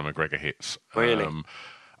hard Conor McGregor hits. Really?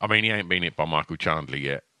 I mean, he ain't been hit by Michael Chandler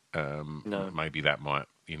yet. No. Maybe that might,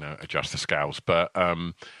 adjust the scales. But,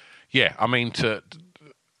 yeah, I mean,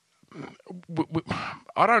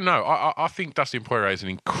 I don't know. I think Dustin Poirier is an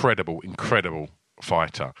incredible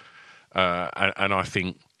fighter. And I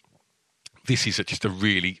think this is just a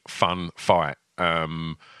really fun fight.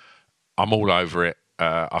 I'm all over it.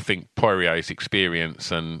 I think Poirier's experience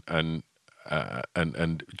and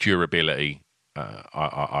durability,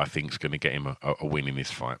 I think, is going to get him a win in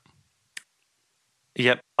this fight.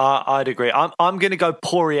 Yep, I'd agree. I'm going to go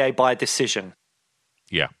Poirier by decision.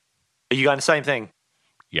 Yeah. Are you going the same thing?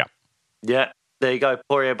 Yeah. Yeah, there you go.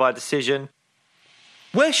 Poirier by decision.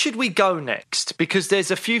 Where should we go next? Because there's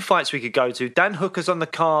a few fights we could go to. Dan Hooker's on the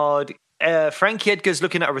card. Frankie Edgar's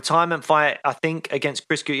looking at a retirement fight, I think, agaast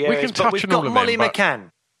Chris Gutierrez. We can touch we've on got all of Molly them,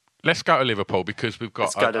 McCann. Let's go to Liverpool because we've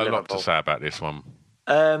got a lot to say about this one.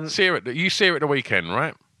 You see her at the weekend,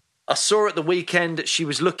 right? I saw her at the weekend. She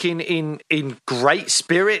was looking in great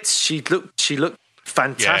spirits. She looked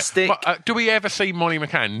fantastic. Yeah. But, do we ever see Molly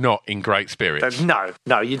McCann not in great spirits? No,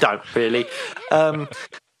 you don't really.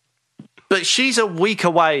 But she's a week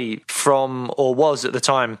away from, or was at the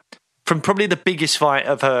time, from probably the biggest fight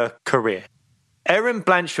of her career. Erin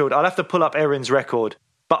Blanchfield, I'll have to pull up Erin's record,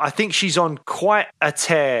 but I think she's on quite a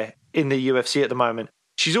tear in the UFC at the moment.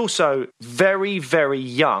 She's also very, very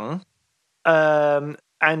young,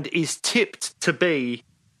 and is tipped to be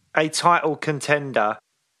a title contender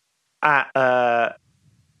at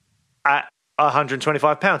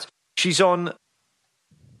 125 pounds. She's on,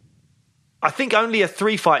 I think, only a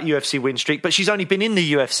 3-fight UFC win streak, but she's only been in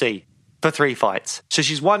the UFC for 3 fights. So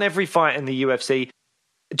she's won every fight in the UFC.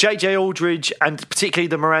 JJ Aldridge and particularly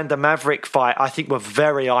the Miranda Maverick fight, I think, were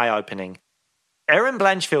very eye-opening. Erin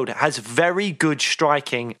Blanchfield has very good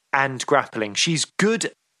striking and grappling. She's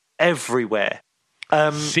good everywhere.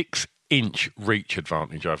 6-inch reach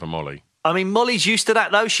advantage over Molly. I mean, Molly's used to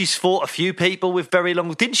that, though. She's fought a few people with very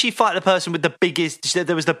long... Didn't she fight the person with the biggest... She said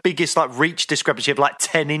there was the biggest reach discrepancy of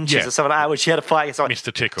 10 inches or something like that, when she had a fight against...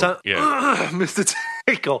 Mr. Tickle, yeah. Mr.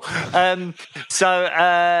 Tickle. I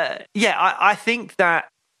think that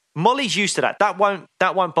Molly's used to that. That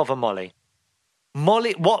won't bother Molly.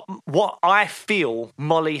 Molly, what I feel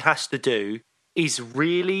Molly has to do is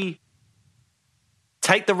really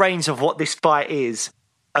take the reins of what this fight is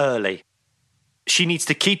early. She needs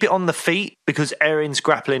to keep it on the feet because Erin's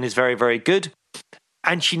grappling is very, very good.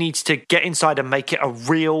 And she needs to get inside and make it a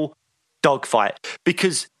real dogfight.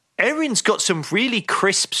 Because Erin's got some really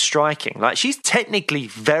crisp striking. She's technically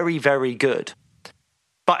very, very good.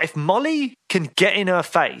 But if Molly can get in her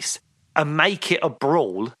face and make it a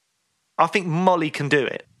brawl, I think Molly can do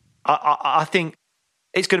it. I think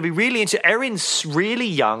it's going to be really interesting. Erin's really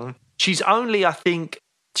young. She's only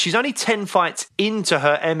 10 fights into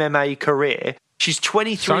her MMA career. She's 23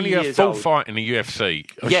 years old. It's only a full fight in the UFC.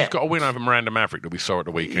 She's got a win over Miranda Maverick that we saw at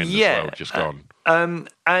the weekend as well, just gone.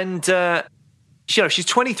 She's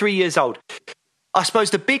 23 years old. I suppose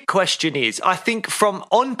the big question is, I think from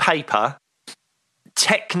on paper,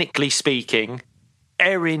 technically speaking,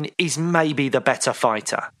 Erin is maybe the better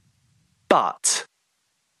fighter. But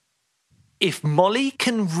if Molly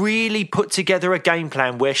can really put together a game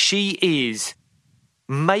plan where she is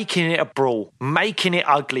making it a brawl, making it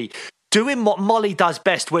ugly, doing what Molly does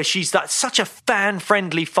best, where she's such a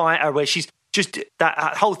fan-friendly fighter, where she's just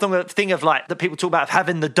that whole thing of like that people talk about, of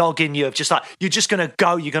having the dog in you, of just like, you're just going to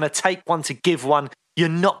go, you're going to take one to give one, you're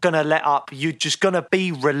not going to let up, you're just going to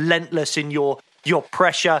be relentless in your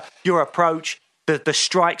pressure, your approach, the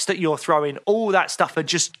strikes that you're throwing, all that stuff, and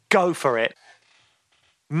just go for it.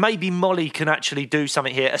 Maybe Molly can actually do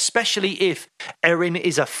something here, especially if Erin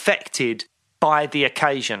is affected by the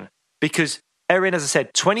occasion. Because Erin, as I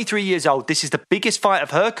said, 23 years old, this is the biggest fight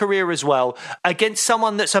of her career as well, against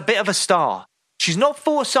someone that's a bit of a star. She's not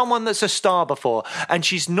fought someone that's a star before, and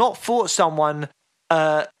she's not fought someone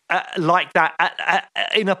like that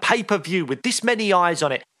in a pay-per-view with this many eyes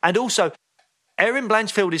on it. And also, Erin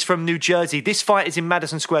Blanchfield is from New Jersey. This fight is in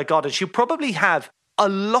Madison Square Garden. She'll probably have a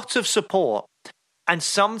lot of support. And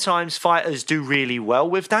sometimes fighters do really well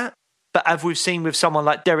with that. But as we've seen with someone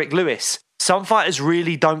like Derek Lewis, some fighters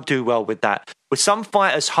really don't do well with that. With some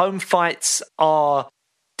fighters, home fights are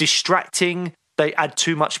distracting. They add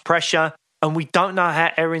too much pressure. And we don't know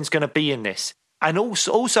how Erin's going to be in this. And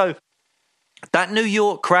also, that New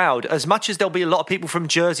York crowd, as much as there'll be a lot of people from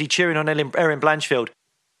Jersey cheering on Erin Blanchfield,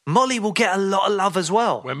 Molly will get a lot of love as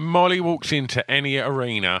well. When Molly walks into any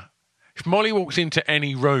arena, if Molly walks into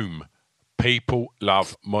any room, people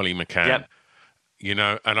love Molly McCann. Yep. You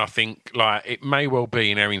know, and I think like it may well be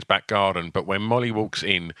in Erin's back garden, but when Molly walks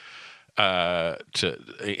into the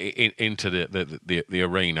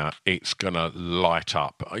arena, it's gonna light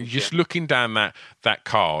up. Just looking down that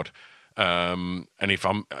card, and if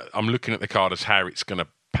I'm looking at the card as how it's gonna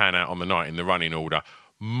pan out on the night in the running order,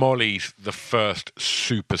 Molly's the first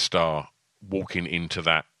superstar walking into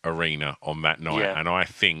that arena on that night, and I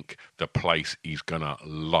think the place is gonna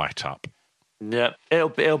light up. Yeah,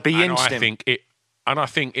 it'll be interesting. I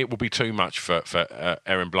think it will be too much for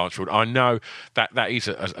Erin Blanchfield. I know that is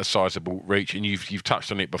a sizable reach, and you've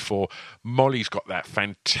touched on it before. Molly's got that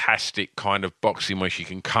fantastic kind of boxing where she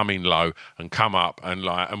can come in low and come up,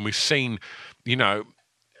 and we've seen, you know,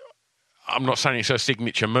 I'm not saying it's her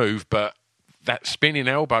signature move, but that spinning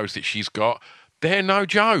elbows that she's got, they're no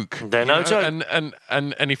joke. They're no joke. And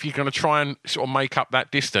if you're going to try and sort of make up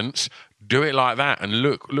that distance, do it like that, and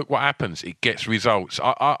look what happens. It gets results.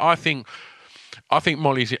 I think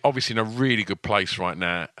Molly's obviously in a really good place right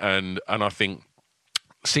now, and I think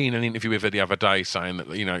seeing an interview with her the other day saying that,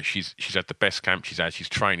 you know, she's had the best camp she's had. She's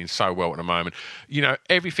training so well at the moment. You know,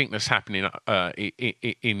 everything that's happening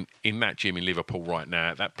in that gym in Liverpool right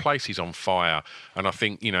now, that place is on fire, and I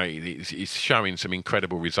think, you know, it's showing some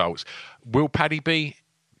incredible results. Will Paddy be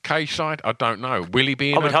cage side? I don't know. Will he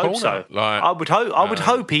be in her corner? I would hope so. I would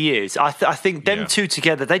hope he is. I think them two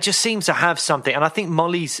together, they just seem to have something. And I think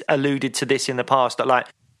Molly's alluded to this in the past, that like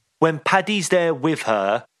when Paddy's there with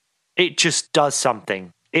her, it just does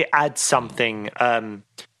something. It adds something to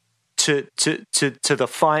the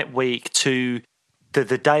fight week, to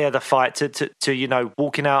the day of the fight, to you know,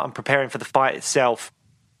 walking out and preparing for the fight itself.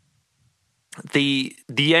 The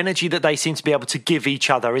energy that they seem to be able to give each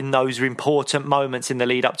other in those important moments in the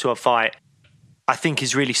lead up to a fight, I think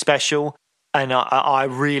is really special. And I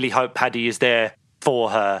really hope Paddy is there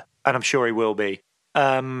for her, and I'm sure he will be.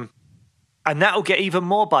 And that'll get even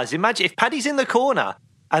more buzz. Imagine if Paddy's in the corner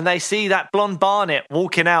and they see that blonde Barnett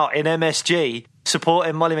walking out in MSG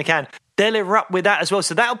supporting Molly McCann, they'll erupt with that as well.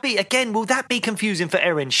 So that'll be, again, will that be confusing for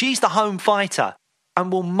Erin? She's the home fighter. And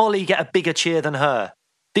will Molly get a bigger cheer than her?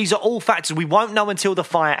 These are all factors. We won't know until the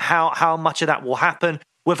fight how much of that will happen,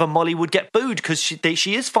 whether Molly would get booed because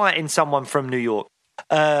she is fighting someone from New York.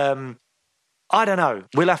 I don't know.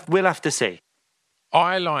 We'll have to see.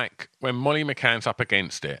 I like when Molly McCann's up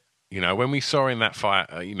against it. You know, when we saw in that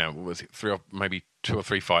fight, you know, was it 2 or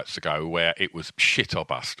 3 fights ago, where it was shit or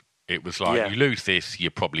bust. It was like, you lose this, you're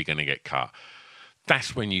probably going to get cut.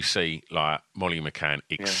 That's when you see like Molly McCann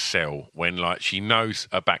excel, when like she knows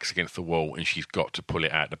her back's against the wall and she's got to pull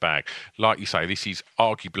it out the bag. Like you say, this is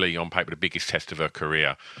arguably on paper the biggest test of her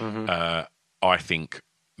career. Mm-hmm. I think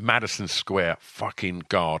Madison Square fucking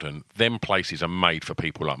Garden, them places are made for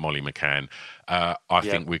people like Molly McCann. I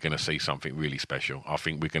think we're going to see something really special. I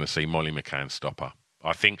think we're going to see Molly McCann stop her.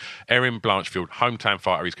 I think Erin Blanchfield, hometown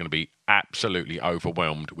fighter, is going to be absolutely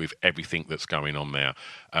overwhelmed with everything that's going on there.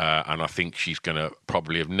 And I think she's going to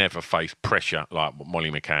probably have never faced pressure like what Molly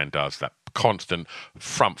McCann does, that constant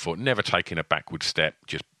front foot, never taking a backward step,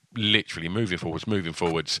 just literally moving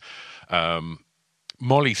forwards.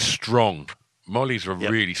 Molly's strong. Molly's a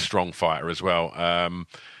really strong fighter as well.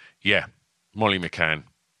 Molly McCann,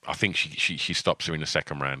 I think she stops her in the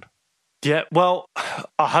second round. Yeah, well,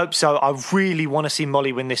 I hope so. I really want to see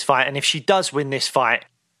Molly win this fight. And if she does win this fight,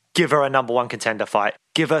 give her a number one contender fight.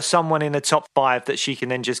 Give her someone in the top 5 that she can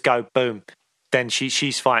then just go, boom, then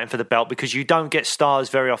she's fighting for the belt, because you don't get stars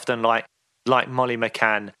very often like Molly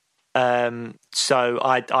McCann. So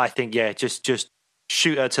I think, yeah, just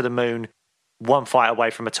shoot her to the moon. One fight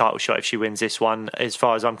away from a title shot if she wins this one, as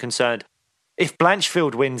far as I'm concerned. If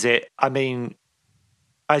Blanchfield wins it, I mean,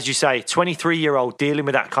 as you say, 23-year-old dealing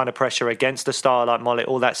with that kind of pressure against a star like Molly,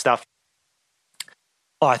 all that stuff,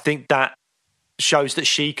 I think that shows that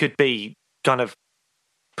she could be kind of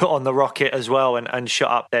put on the rocket as well and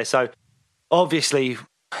shot up there. So obviously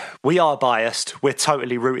we are biased. We're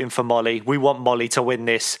totally rooting for Molly. We want Molly to win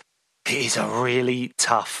this. It is a really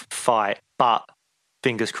tough fight, but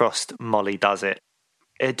fingers crossed Molly does it.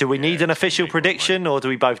 Do we need an official prediction, or do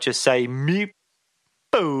we both just say meatball?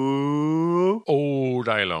 All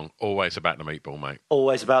day long. Always about the meatball, mate.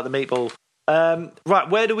 Always about the meatball. Right,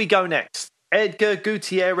 where do we go next? Edgar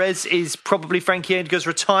Gutierrez is probably Frankie Edgar's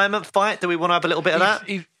retirement fight. Do we want to have a little bit of that?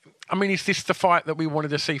 Is this the fight that we wanted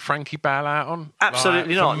to see Frankie bail out on?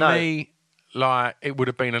 Absolutely not, no. For me, it would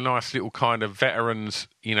have been a nice little kind of veterans,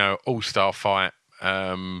 all-star fight.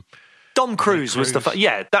 Dom Cruz was the fight.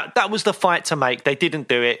 Yeah, that was the fight to make. They didn't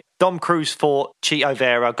do it. Dom Cruz fought Chito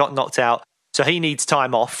Vera, got knocked out, so he needs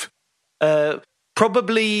time off.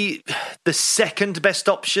 Probably the second best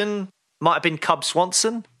option might have been Cub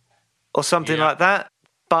Swanson or something like that.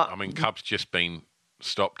 But Cub's just been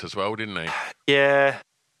stopped as well, didn't he? Yeah.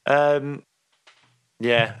 Dom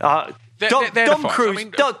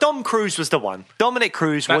Cruz was the one. Dominic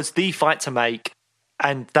Cruz was the fight to make,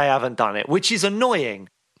 and they haven't done it, which is annoying.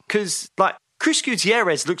 Because, Chris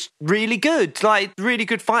Gutierrez looks really good, really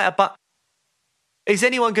good fighter, but is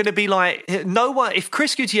anyone going to be no one, if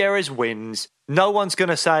Chris Gutierrez wins, no one's going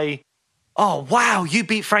to say, oh, wow, you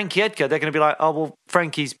beat Frankie Edgar. They're going to be like, oh, well,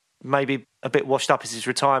 Frankie's maybe a bit washed up as his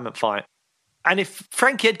retirement fight. And if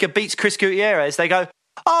Frankie Edgar beats Chris Gutierrez, they go,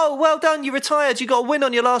 oh, well done, you retired, you got a win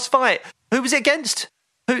on your last fight. Who was it against?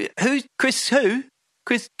 Chris, oh,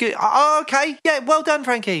 okay, yeah, well done,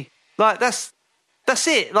 Frankie. That's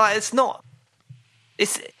it. It's not.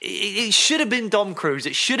 It should have been Dom Cruz.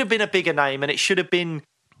 It should have been a bigger name, and it should have been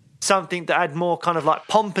something that had more kind of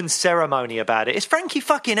pomp and ceremony about it. It's Frankie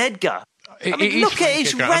fucking Edgar. Look at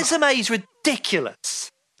his resume; is ridiculous.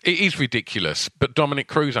 It is ridiculous, but Dominic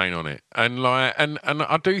Cruz ain't on it, and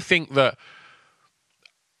I do think that.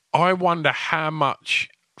 I wonder how much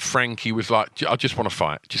Frankie was like, I just want to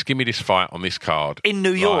fight. Just give me this fight on this card. In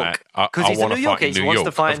New York. Because he's a New Yorker. He wants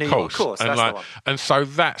to fight in New York. Of course, that's the one. And so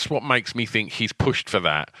that's what makes me think he's pushed for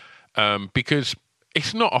that. Because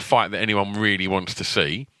it's not a fight that anyone really wants to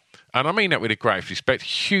see. And I mean that with a great respect.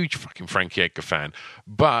 Huge fucking Frankie Edgar fan.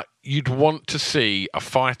 But you'd want to see a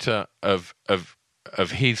fighter of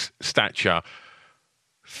his stature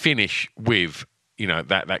finish with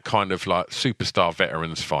that kind of superstar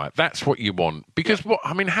veterans fight. That's what you want. Because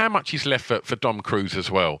how much is left for Dom Cruz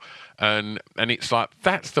as well? And it's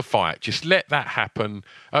that's the fight. Just let that happen.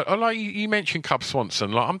 You mentioned Cub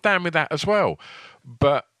Swanson. I'm down with that as well.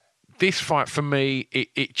 But this fight for me,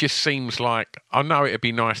 it just seems like, I know it'd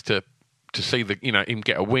be nice to see him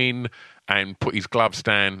get a win and put his gloves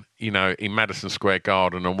down, in Madison Square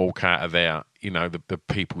Garden and walk out of there, the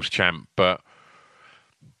people's champ. But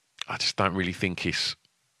I just don't really think it's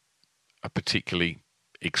a particularly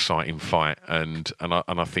exciting fight, and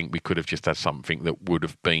I think we could have just had something that would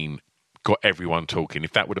have got everyone talking.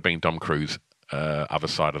 If that would have been Dom Cruz, other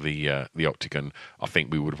side of the octagon, I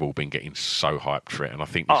think we would have all been getting so hyped for it. And I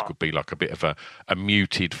think this could be a bit of a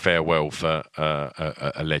muted farewell for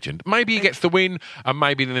a legend. Maybe he gets the win, and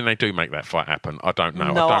maybe then they do make that fight happen. I don't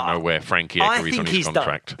know. I don't know where Frankie Edgar is on his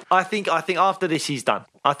contract. Done. I think after this he's done.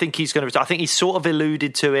 I think he's going to. I think he's sort of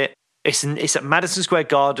alluded to it. It's at Madison Square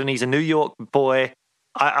Garden. He's a New York boy.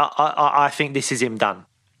 I think this is him done.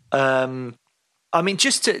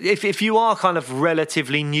 Just if you are kind of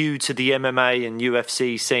relatively new to the MMA and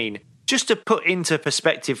UFC scene, just to put into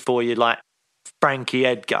perspective for you, Frankie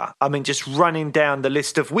Edgar. Just running down the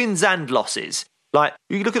list of wins and losses.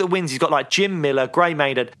 You look at the wins, he's got Jim Miller, Gray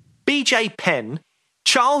Maynard, BJ Penn,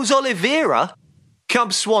 Charles Oliveira,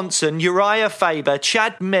 Cub Swanson, Uriah Faber,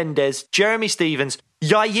 Chad Mendes, Jeremy Stevens,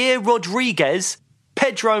 Yair Rodriguez,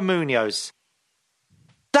 Pedro Munoz.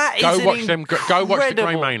 That is Go watch the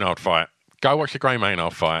Gray Maynard fight. Go watch the Gray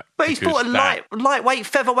Maynard fight. But he's fought lightweight,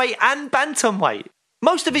 featherweight, and bantamweight.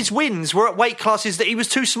 Most of his wins were at weight classes that he was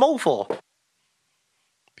too small for.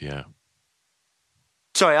 Yeah.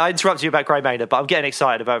 Sorry, I interrupted you about Gray Maynard, but I'm getting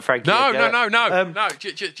excited about Frankie. No.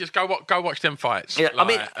 Just go watch them fights.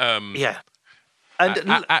 Yeah,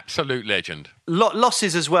 And absolute legend.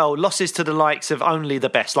 Losses as well. Losses to the likes of only the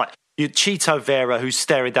best, like Chito Vera, who's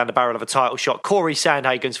staring down the barrel of a title shot. Corey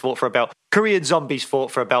Sandhagen's fought for a belt. Korean Zombies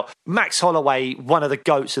fought for a belt. Max Holloway, one of the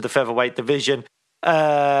goats of the featherweight division.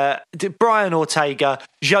 Brian Ortega,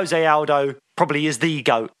 Jose Aldo probably is the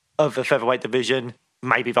GOAT of the featherweight division,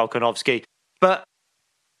 maybe Volkanovski. But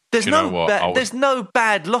there's no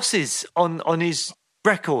bad losses on his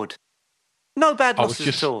record. No bad losses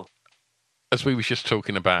at all. As we were just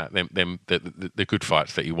talking about the good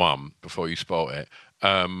fights that he won before you spoiled it,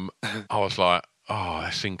 I was like, oh,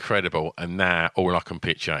 that's incredible. And now all I can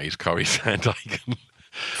picture is Corey Sandhagen.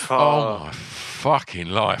 Oh my fucking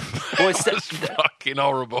life. Well, it's fucking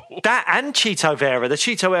horrible. That and Chito Vera, the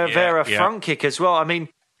Chito Vera front kick as well. I mean,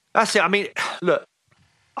 that's it. I mean, look,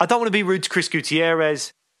 I don't want to be rude to Chris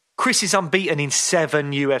Gutierrez. Chris is unbeaten in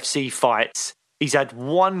 7 UFC fights. He's had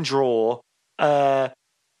 1 draw.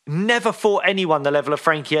 Never fought anyone the level of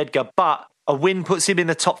Frankie Edgar, but a win puts him in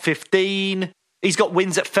the top 15. He's got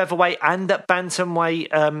wins at featherweight and at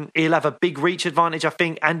bantamweight. He'll have a big reach advantage, I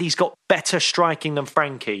think, and he's got better striking than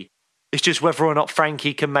Frankie. It's just whether or not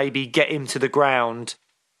Frankie can maybe get him to the ground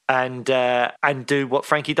and do what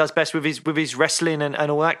Frankie does best with his wrestling and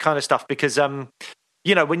all that kind of stuff. Because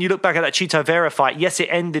you know, when you look back at that Chito Vera fight, yes, it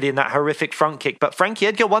ended in that horrific front kick, but Frankie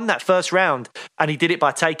Edgar won that first round, and he did it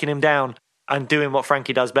by taking him down and doing what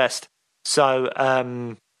Frankie does best. So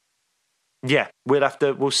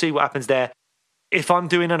we'll see what happens there. If I'm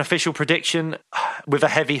doing an official prediction with a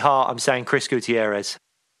heavy heart, I'm saying Chris Gutierrez.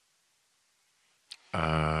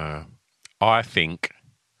 I think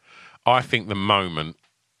the moment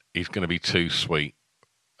is going to be too sweet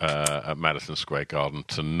at Madison Square Garden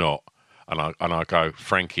to not, and I go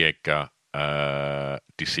Frankie Edgar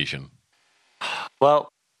decision. Well,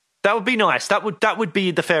 that would be nice. That would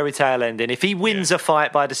be the fairy tale ending. If he wins a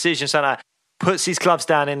fight by decision, so that puts his clubs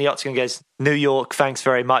down in the octagon, goes New York, thanks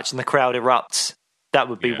very much, and the crowd erupts. That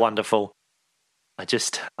would be wonderful.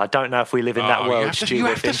 I don't know if we live in that world. You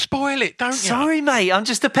have to spoil it, don't you? Sorry, mate. I'm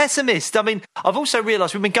just a pessimist. I mean, I've also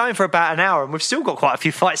realised we've been going for about an hour and we've still got quite a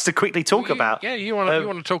few fights to quickly talk about. Yeah, you want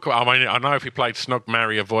to talk about. I mean, I know if he played Snog,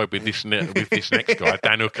 Marry, Avoid with this next guy,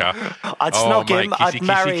 Dan Hooker, I'd snog him. I'd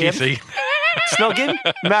marry him. Snog him,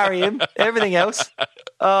 marry him, everything else.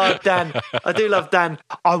 Oh, Dan. I do love Dan.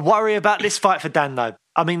 I worry about this fight for Dan, though.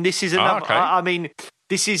 I mean, this is another. I mean,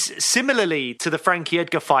 this is similarly to the Frankie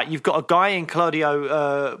Edgar fight. You've got a guy in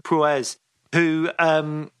Claudio Puez who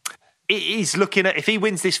is looking at, if he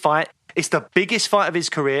wins this fight, it's the biggest fight of his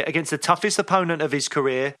career against the toughest opponent of his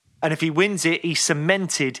career. And if he wins it, he's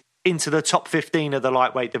cemented into the top 15 of the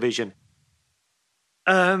lightweight division.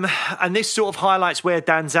 And this sort of highlights where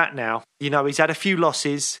Dan's at now. You know, he's had a few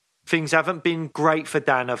losses. Things haven't been great for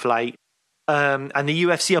Dan of late. And the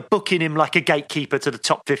UFC are booking him like a gatekeeper to the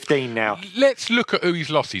top 15 now. Let's look at who his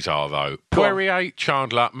losses are, though. Poirier,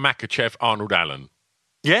 Chandler, Makachev, Arnold Allen.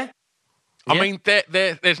 Yeah. I mean,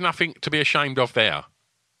 there's nothing to be ashamed of there.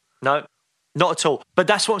 No, not at all. But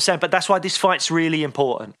that's what I'm saying. But that's why this fight's really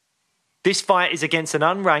important. This fight is against an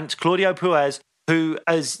unranked Claudio Puez, who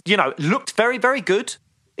has, looked very, very good.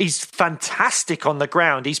 He's fantastic on the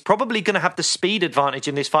ground. He's probably going to have the speed advantage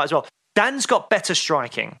in this fight as well. Dan's got better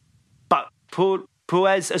striking, but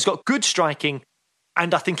Puez has got good striking,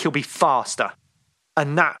 and I think he'll be faster.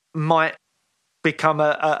 And that might become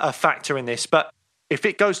a factor in this. But if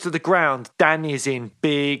it goes to the ground, Dan is in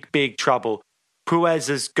big, big trouble. Puez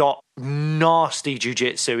has got nasty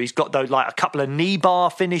jiu-jitsu. He's got a couple of knee bar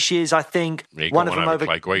finishes, I think. Yeah, one of them over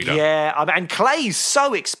Clay Guida. Yeah, and Clay's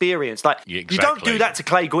so experienced. You don't do that to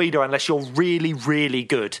Clay Guida unless you're really, really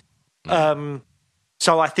good.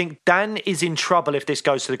 So I think Dan is in trouble if this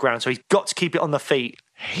goes to the ground. So he's got to keep it on the feet.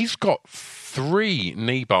 He's got 4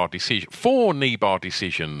 knee bar decisions.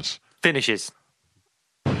 Finishes.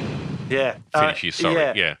 Yeah. Finishes,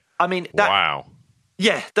 sorry. Yeah. I mean, wow.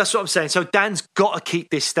 Yeah, that's what I'm saying. So Dan's got to keep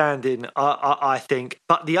this standing, I think.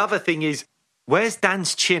 But the other thing is, where's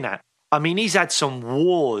Dan's chin at? I mean, he's had some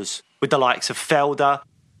wars with the likes of Felder,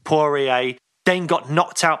 Poirier, then got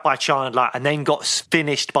knocked out by Chandler, and then got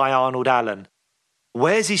finished by Arnold Allen.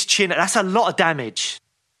 Where's his chin at? That's a lot of damage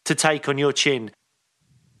to take on your chin.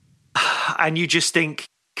 And you just think,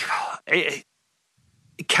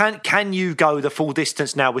 can you go the full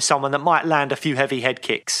distance now with someone that might land a few heavy head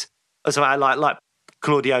kicks? Or something like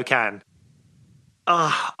Claudio can.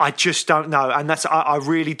 I just don't know. And that's, I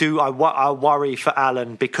really do. I worry for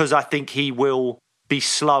Allen because I think he will be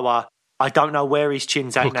slower. I don't know where his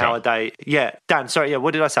chin's at nowadays. Yeah, Dan, sorry. Yeah,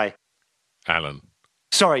 what did I say? Allen.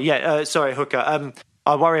 Sorry, Hooker.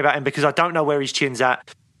 I worry about him because I don't know where his chin's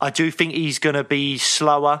at. I do think he's going to be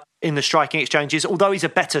slower in the striking exchanges, although he's a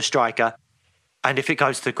better striker. And if it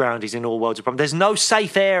goes to the ground, he's in all worlds of problem. There's no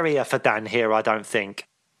safe area for Dan here, I don't think.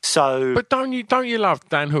 So, but don't you love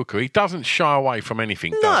Dan Hooker? He doesn't shy away from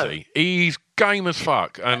anything, does he? He's game as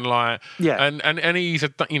fuck, and and he's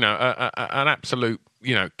an absolute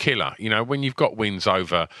killer. When you've got wins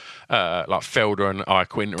over like Felder and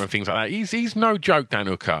Iaquinta and things like that, he's no joke, Dan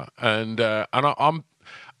Hooker. And I'm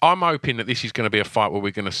hoping that this is going to be a fight where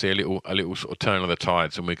we're going to see a little sort of turn of the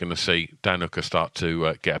tides, and we're going to see Dan Hooker start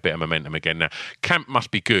to get a bit of momentum again. Now, camp must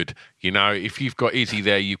be good. If you've got Izzy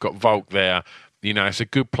there, you've got Volk there. It's a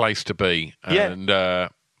good place to be. And, and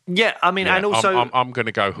also I'm going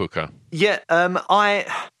to go Hooker. Yeah,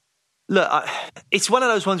 it's one of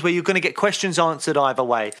those ones where you're going to get questions answered either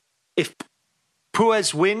way. If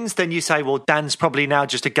Puez wins, then you say, well, Dan's probably now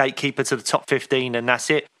just a gatekeeper to the top 15, and that's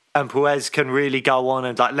it. And Puez can really go on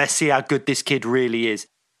and let's see how good this kid really is.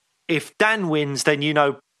 If Dan wins, then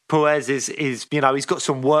Puez is he's got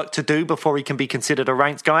some work to do before he can be considered a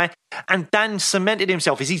ranked guy. And Dan cemented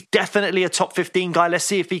himself. He's definitely a top 15 guy. Let's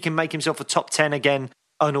see if he can make himself a top 10 again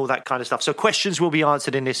and all that kind of stuff. So questions will be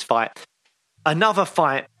answered in this fight. Another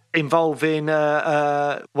fight involving one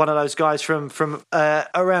of those guys from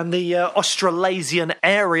around the Australasian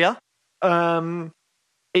area.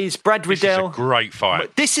 Is Brad Riddell. This is a great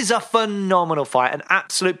fight. This is a phenomenal fight, an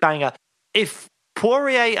absolute banger. If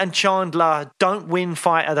Poirier and Chandler don't win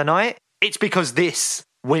fight of the night, it's because this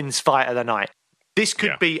wins fight of the night. This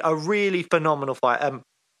could be a really phenomenal fight.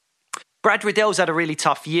 Brad Riddell's had a really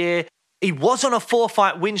tough year. He was on a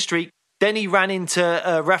 4-fight win streak. Then he ran into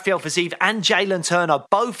Rafael Fiziev and Jalen Turner,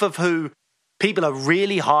 both of who people are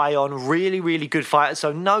really high on, really, really good fighters.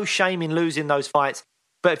 So no shame in losing those fights.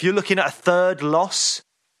 But if you're looking at a third loss,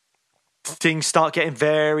 things start getting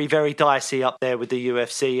very, very dicey up there with the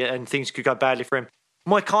UFC, and things could go badly for him.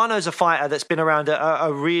 Moicano's a fighter that's been around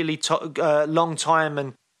a really long time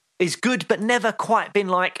and is good, but never quite been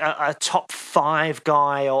like a top 5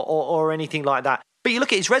 guy or anything like that. But you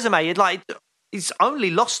look at his resume, he's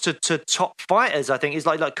only lost to top fighters, I think. He's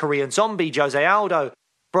like Korean Zombie, Jose Aldo,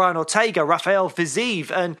 Brian Ortega, Rafael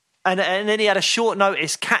Fiziev, and then he had a short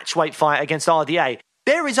notice catchweight fight against RDA.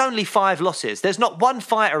 There is only 5 losses. There's not one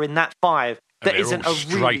fighter in that 5 that isn't a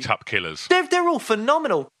straight up killers. They're all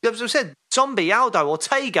phenomenal. As I said, Zombie, Aldo,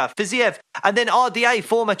 Ortega, Fiziev, and then RDA,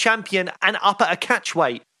 former champion, and up at a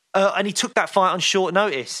catchweight. And he took that fight on short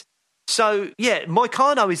notice. So,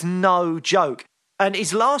 Moicano is no joke. And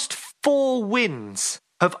his last 4 wins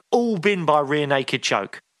have all been by rear naked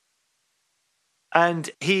choke. And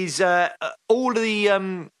his his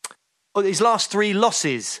last 3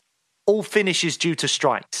 losses, all finishes due to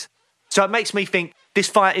strikes. So it makes me think this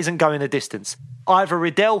fight isn't going the distance. Either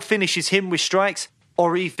Riddell finishes him with strikes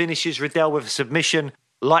or he finishes Riddell with a submission,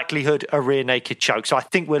 likelihood a rear naked choke. So I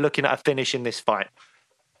think we're looking at a finish in this fight.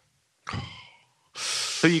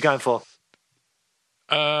 Who are you going for?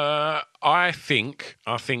 I think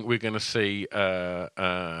we're going to see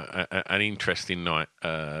an interesting night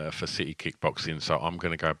for City Kickboxing. So I'm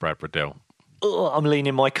going to go Brad Riddell. I'm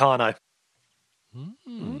leaning Moicano.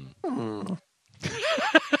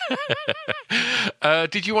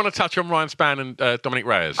 Did you want to touch on Ryan Spann and Dominic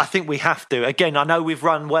Reyes? I think we have to. Again, I know we've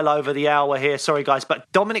run well over the hour here. Sorry, guys.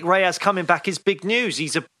 But Dominic Reyes coming back is big news.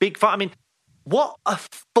 He's a big fight. I mean, what a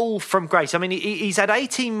fall from grace. I mean, he's had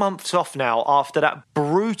 18 months off now after that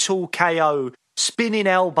brutal KO, spinning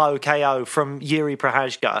elbow KO from Yuri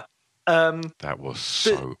Prochazka. That was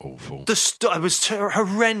so awful. It was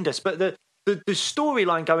horrendous. But the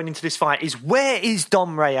storyline going into this fight is, where is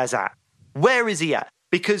Dom Reyes at? Where is he at?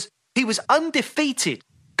 Because he was undefeated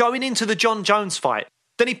going into the John Jones fight.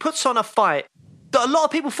 Then he puts on a fight that a lot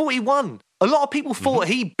of people thought he won. A lot of people thought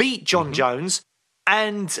he beat John Jones.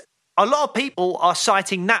 And a lot of people are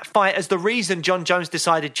citing that fight as the reason John Jones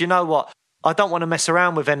decided, you know what, I don't want to mess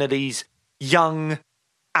around with any of these young,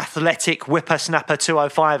 athletic, whippersnapper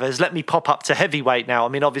 205ers. Let me pop up to heavyweight now. I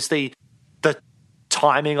mean, obviously, the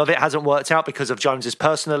timing of it hasn't worked out because of Jones's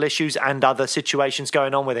personal issues and other situations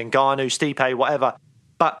going on with Ngannou, Stipe, whatever.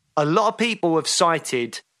 But a lot of people have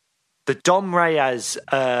cited the Dom Reyes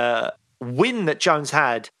win that Jones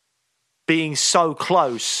had being so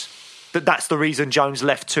close that that's the reason Jones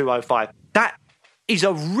left 205. That is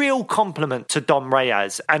a real compliment to Dom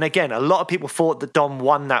Reyes. And again, a lot of people thought that Dom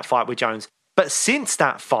won that fight with Jones. But since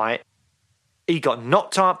that fight, he got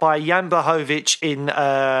knocked out by Jan Blachowicz in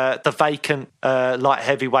the vacant light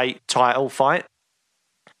heavyweight title fight.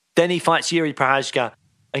 Then he fights Yuri Prochazka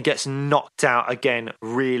and gets knocked out again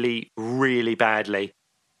really, really badly.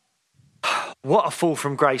 what a fall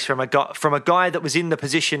from grace from a guy that was in the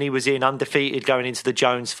position he was in, undefeated going into the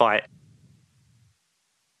Jones fight.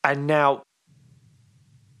 And now,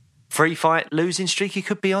 3-fight losing streak he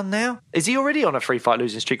could be on now? Is he already on a 3-fight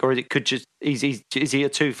losing streak, or is he a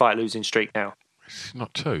 2-fight losing streak now? It's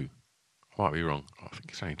not 2. I might be wrong. I think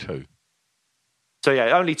it's only 2. So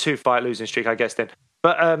yeah, only 2-fight losing streak, I guess then.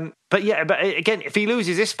 But again, if he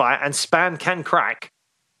loses this fight and Spann can crack,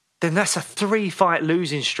 then that's a 3-fight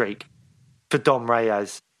losing streak for Dom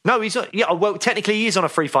Reyes. No, he's not. Yeah, well, technically he is on a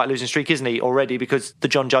 3-fight losing streak, isn't he? Already, because the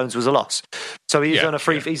John Jones was a loss. So he's on a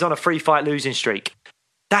 3-fight losing streak.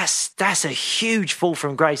 That's a huge fall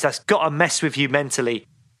from grace. That's got to mess with you mentally.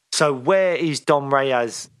 So where is Dom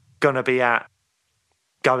Reyes going to be at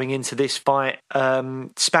going into this fight?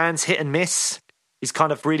 Spann's hit and miss. He's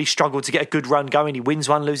kind of really struggled to get a good run going. He wins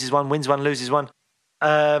one, loses one, wins one, loses one.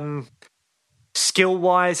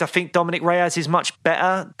 Skill-wise, I think Dominic Reyes is much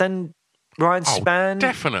better than Ryan Spann.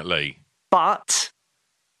 Definitely. But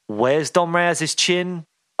where's Dom Reyes' chin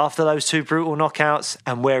after those 2 brutal knockouts?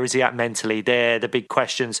 And where is he at mentally? They're the big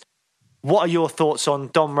questions. What are your thoughts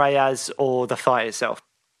on Dom Reyes or the fight itself?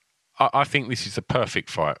 I think this is the perfect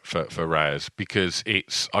fight for Reyes, because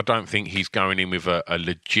I don't think he's going in with a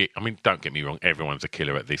legit... I mean, don't get me wrong, everyone's a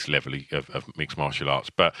killer at this level of mixed martial arts,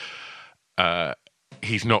 but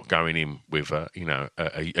he's not going in with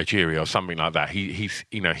a jury or something like that.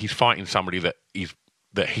 He's fighting somebody that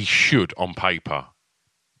he should on paper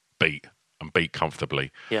beat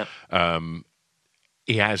comfortably. Yeah.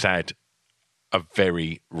 He has had a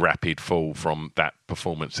very rapid fall from that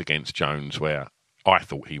performance against Jones, where I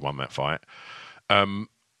thought he won that fight.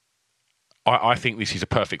 I think this is a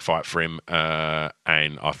perfect fight for him,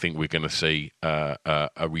 and I think we're going to see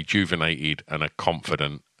a rejuvenated and a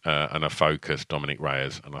confident and a focused Dominic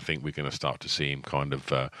Reyes, and I think we're going to start to see him kind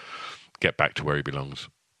of get back to where he belongs.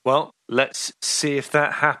 Well, let's see if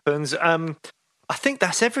that happens. I think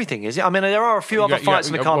that's everything, is it? I mean, there are a few other fights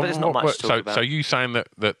in the card, but there's not much to talk about. So you saying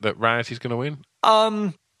that Reyes is going to win?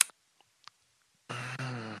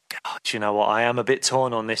 Do you know what? I am a bit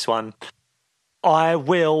torn on this one. I'll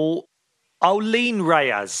lean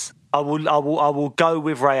Reyes. I will go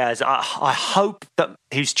with Reyes. I hope that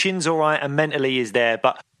his chin's all right and mentally is there,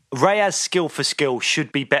 but Reyes, skill for skill,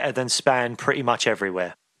 should be better than Spann pretty much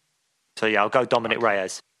everywhere. So yeah, I'll go Dominic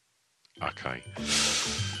Reyes. Okay.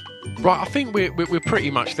 Right, I think we're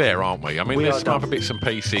pretty much there, aren't we? I mean, there's some other bits and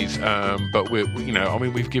pieces, but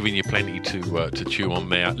we've given you plenty to chew on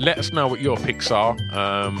there. Let us know what your picks are.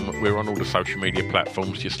 We're on all the social media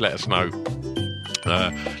platforms. Just let us know.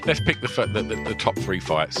 Let's pick the top 3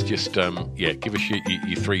 fights. Just give us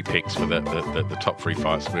your 3 picks for the top 3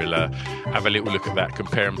 fights. We'll have a little look at that,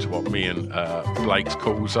 compare them to what me and Blake's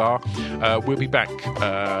calls are. We'll be back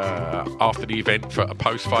after the event for a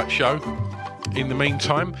post-fight show. In the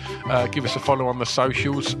meantime, give us a follow on the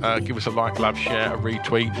socials, give us a like, love, share, a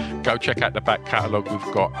retweet. Go check out the back catalogue.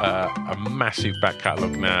 We've got a massive back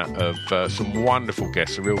catalogue now of some wonderful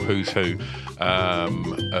guests, a real who's who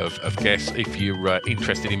of guests. If you're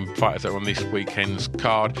interested in fighters that are on this weekend's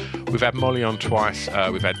card, we've had Molly on twice,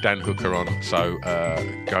 we've had Dan Hooker on, so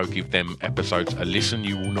go give them episodes a listen.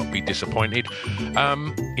 You will not be disappointed.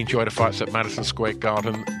 Enjoy the fights at Madison Square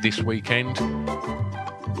Garden this weekend.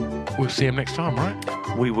 We'll see him next time,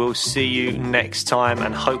 right? We will see you next time,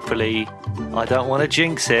 and hopefully, I don't want to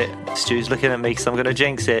jinx it. Stu's looking at me because I'm going to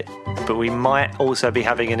jinx it, but we might also be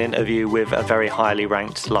having an interview with a very highly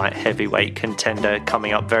ranked light heavyweight contender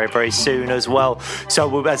coming up very, very soon as well.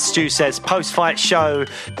 So as Stu says, post-fight show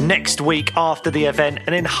next week after the event,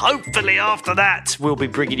 and then hopefully after that, we'll be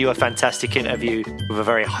bringing you a fantastic interview with a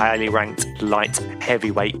very highly ranked light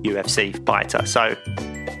heavyweight UFC fighter. So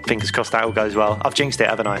fingers crossed that all goes well. I've jinxed it,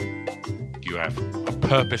 haven't I? You have. I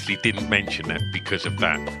purposely didn't mention that because of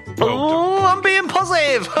that. Oh, I'm being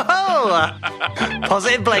positive.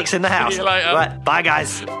 Positive Blake's in the house. See you later. Right, bye,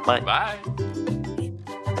 guys. Bye. Bye.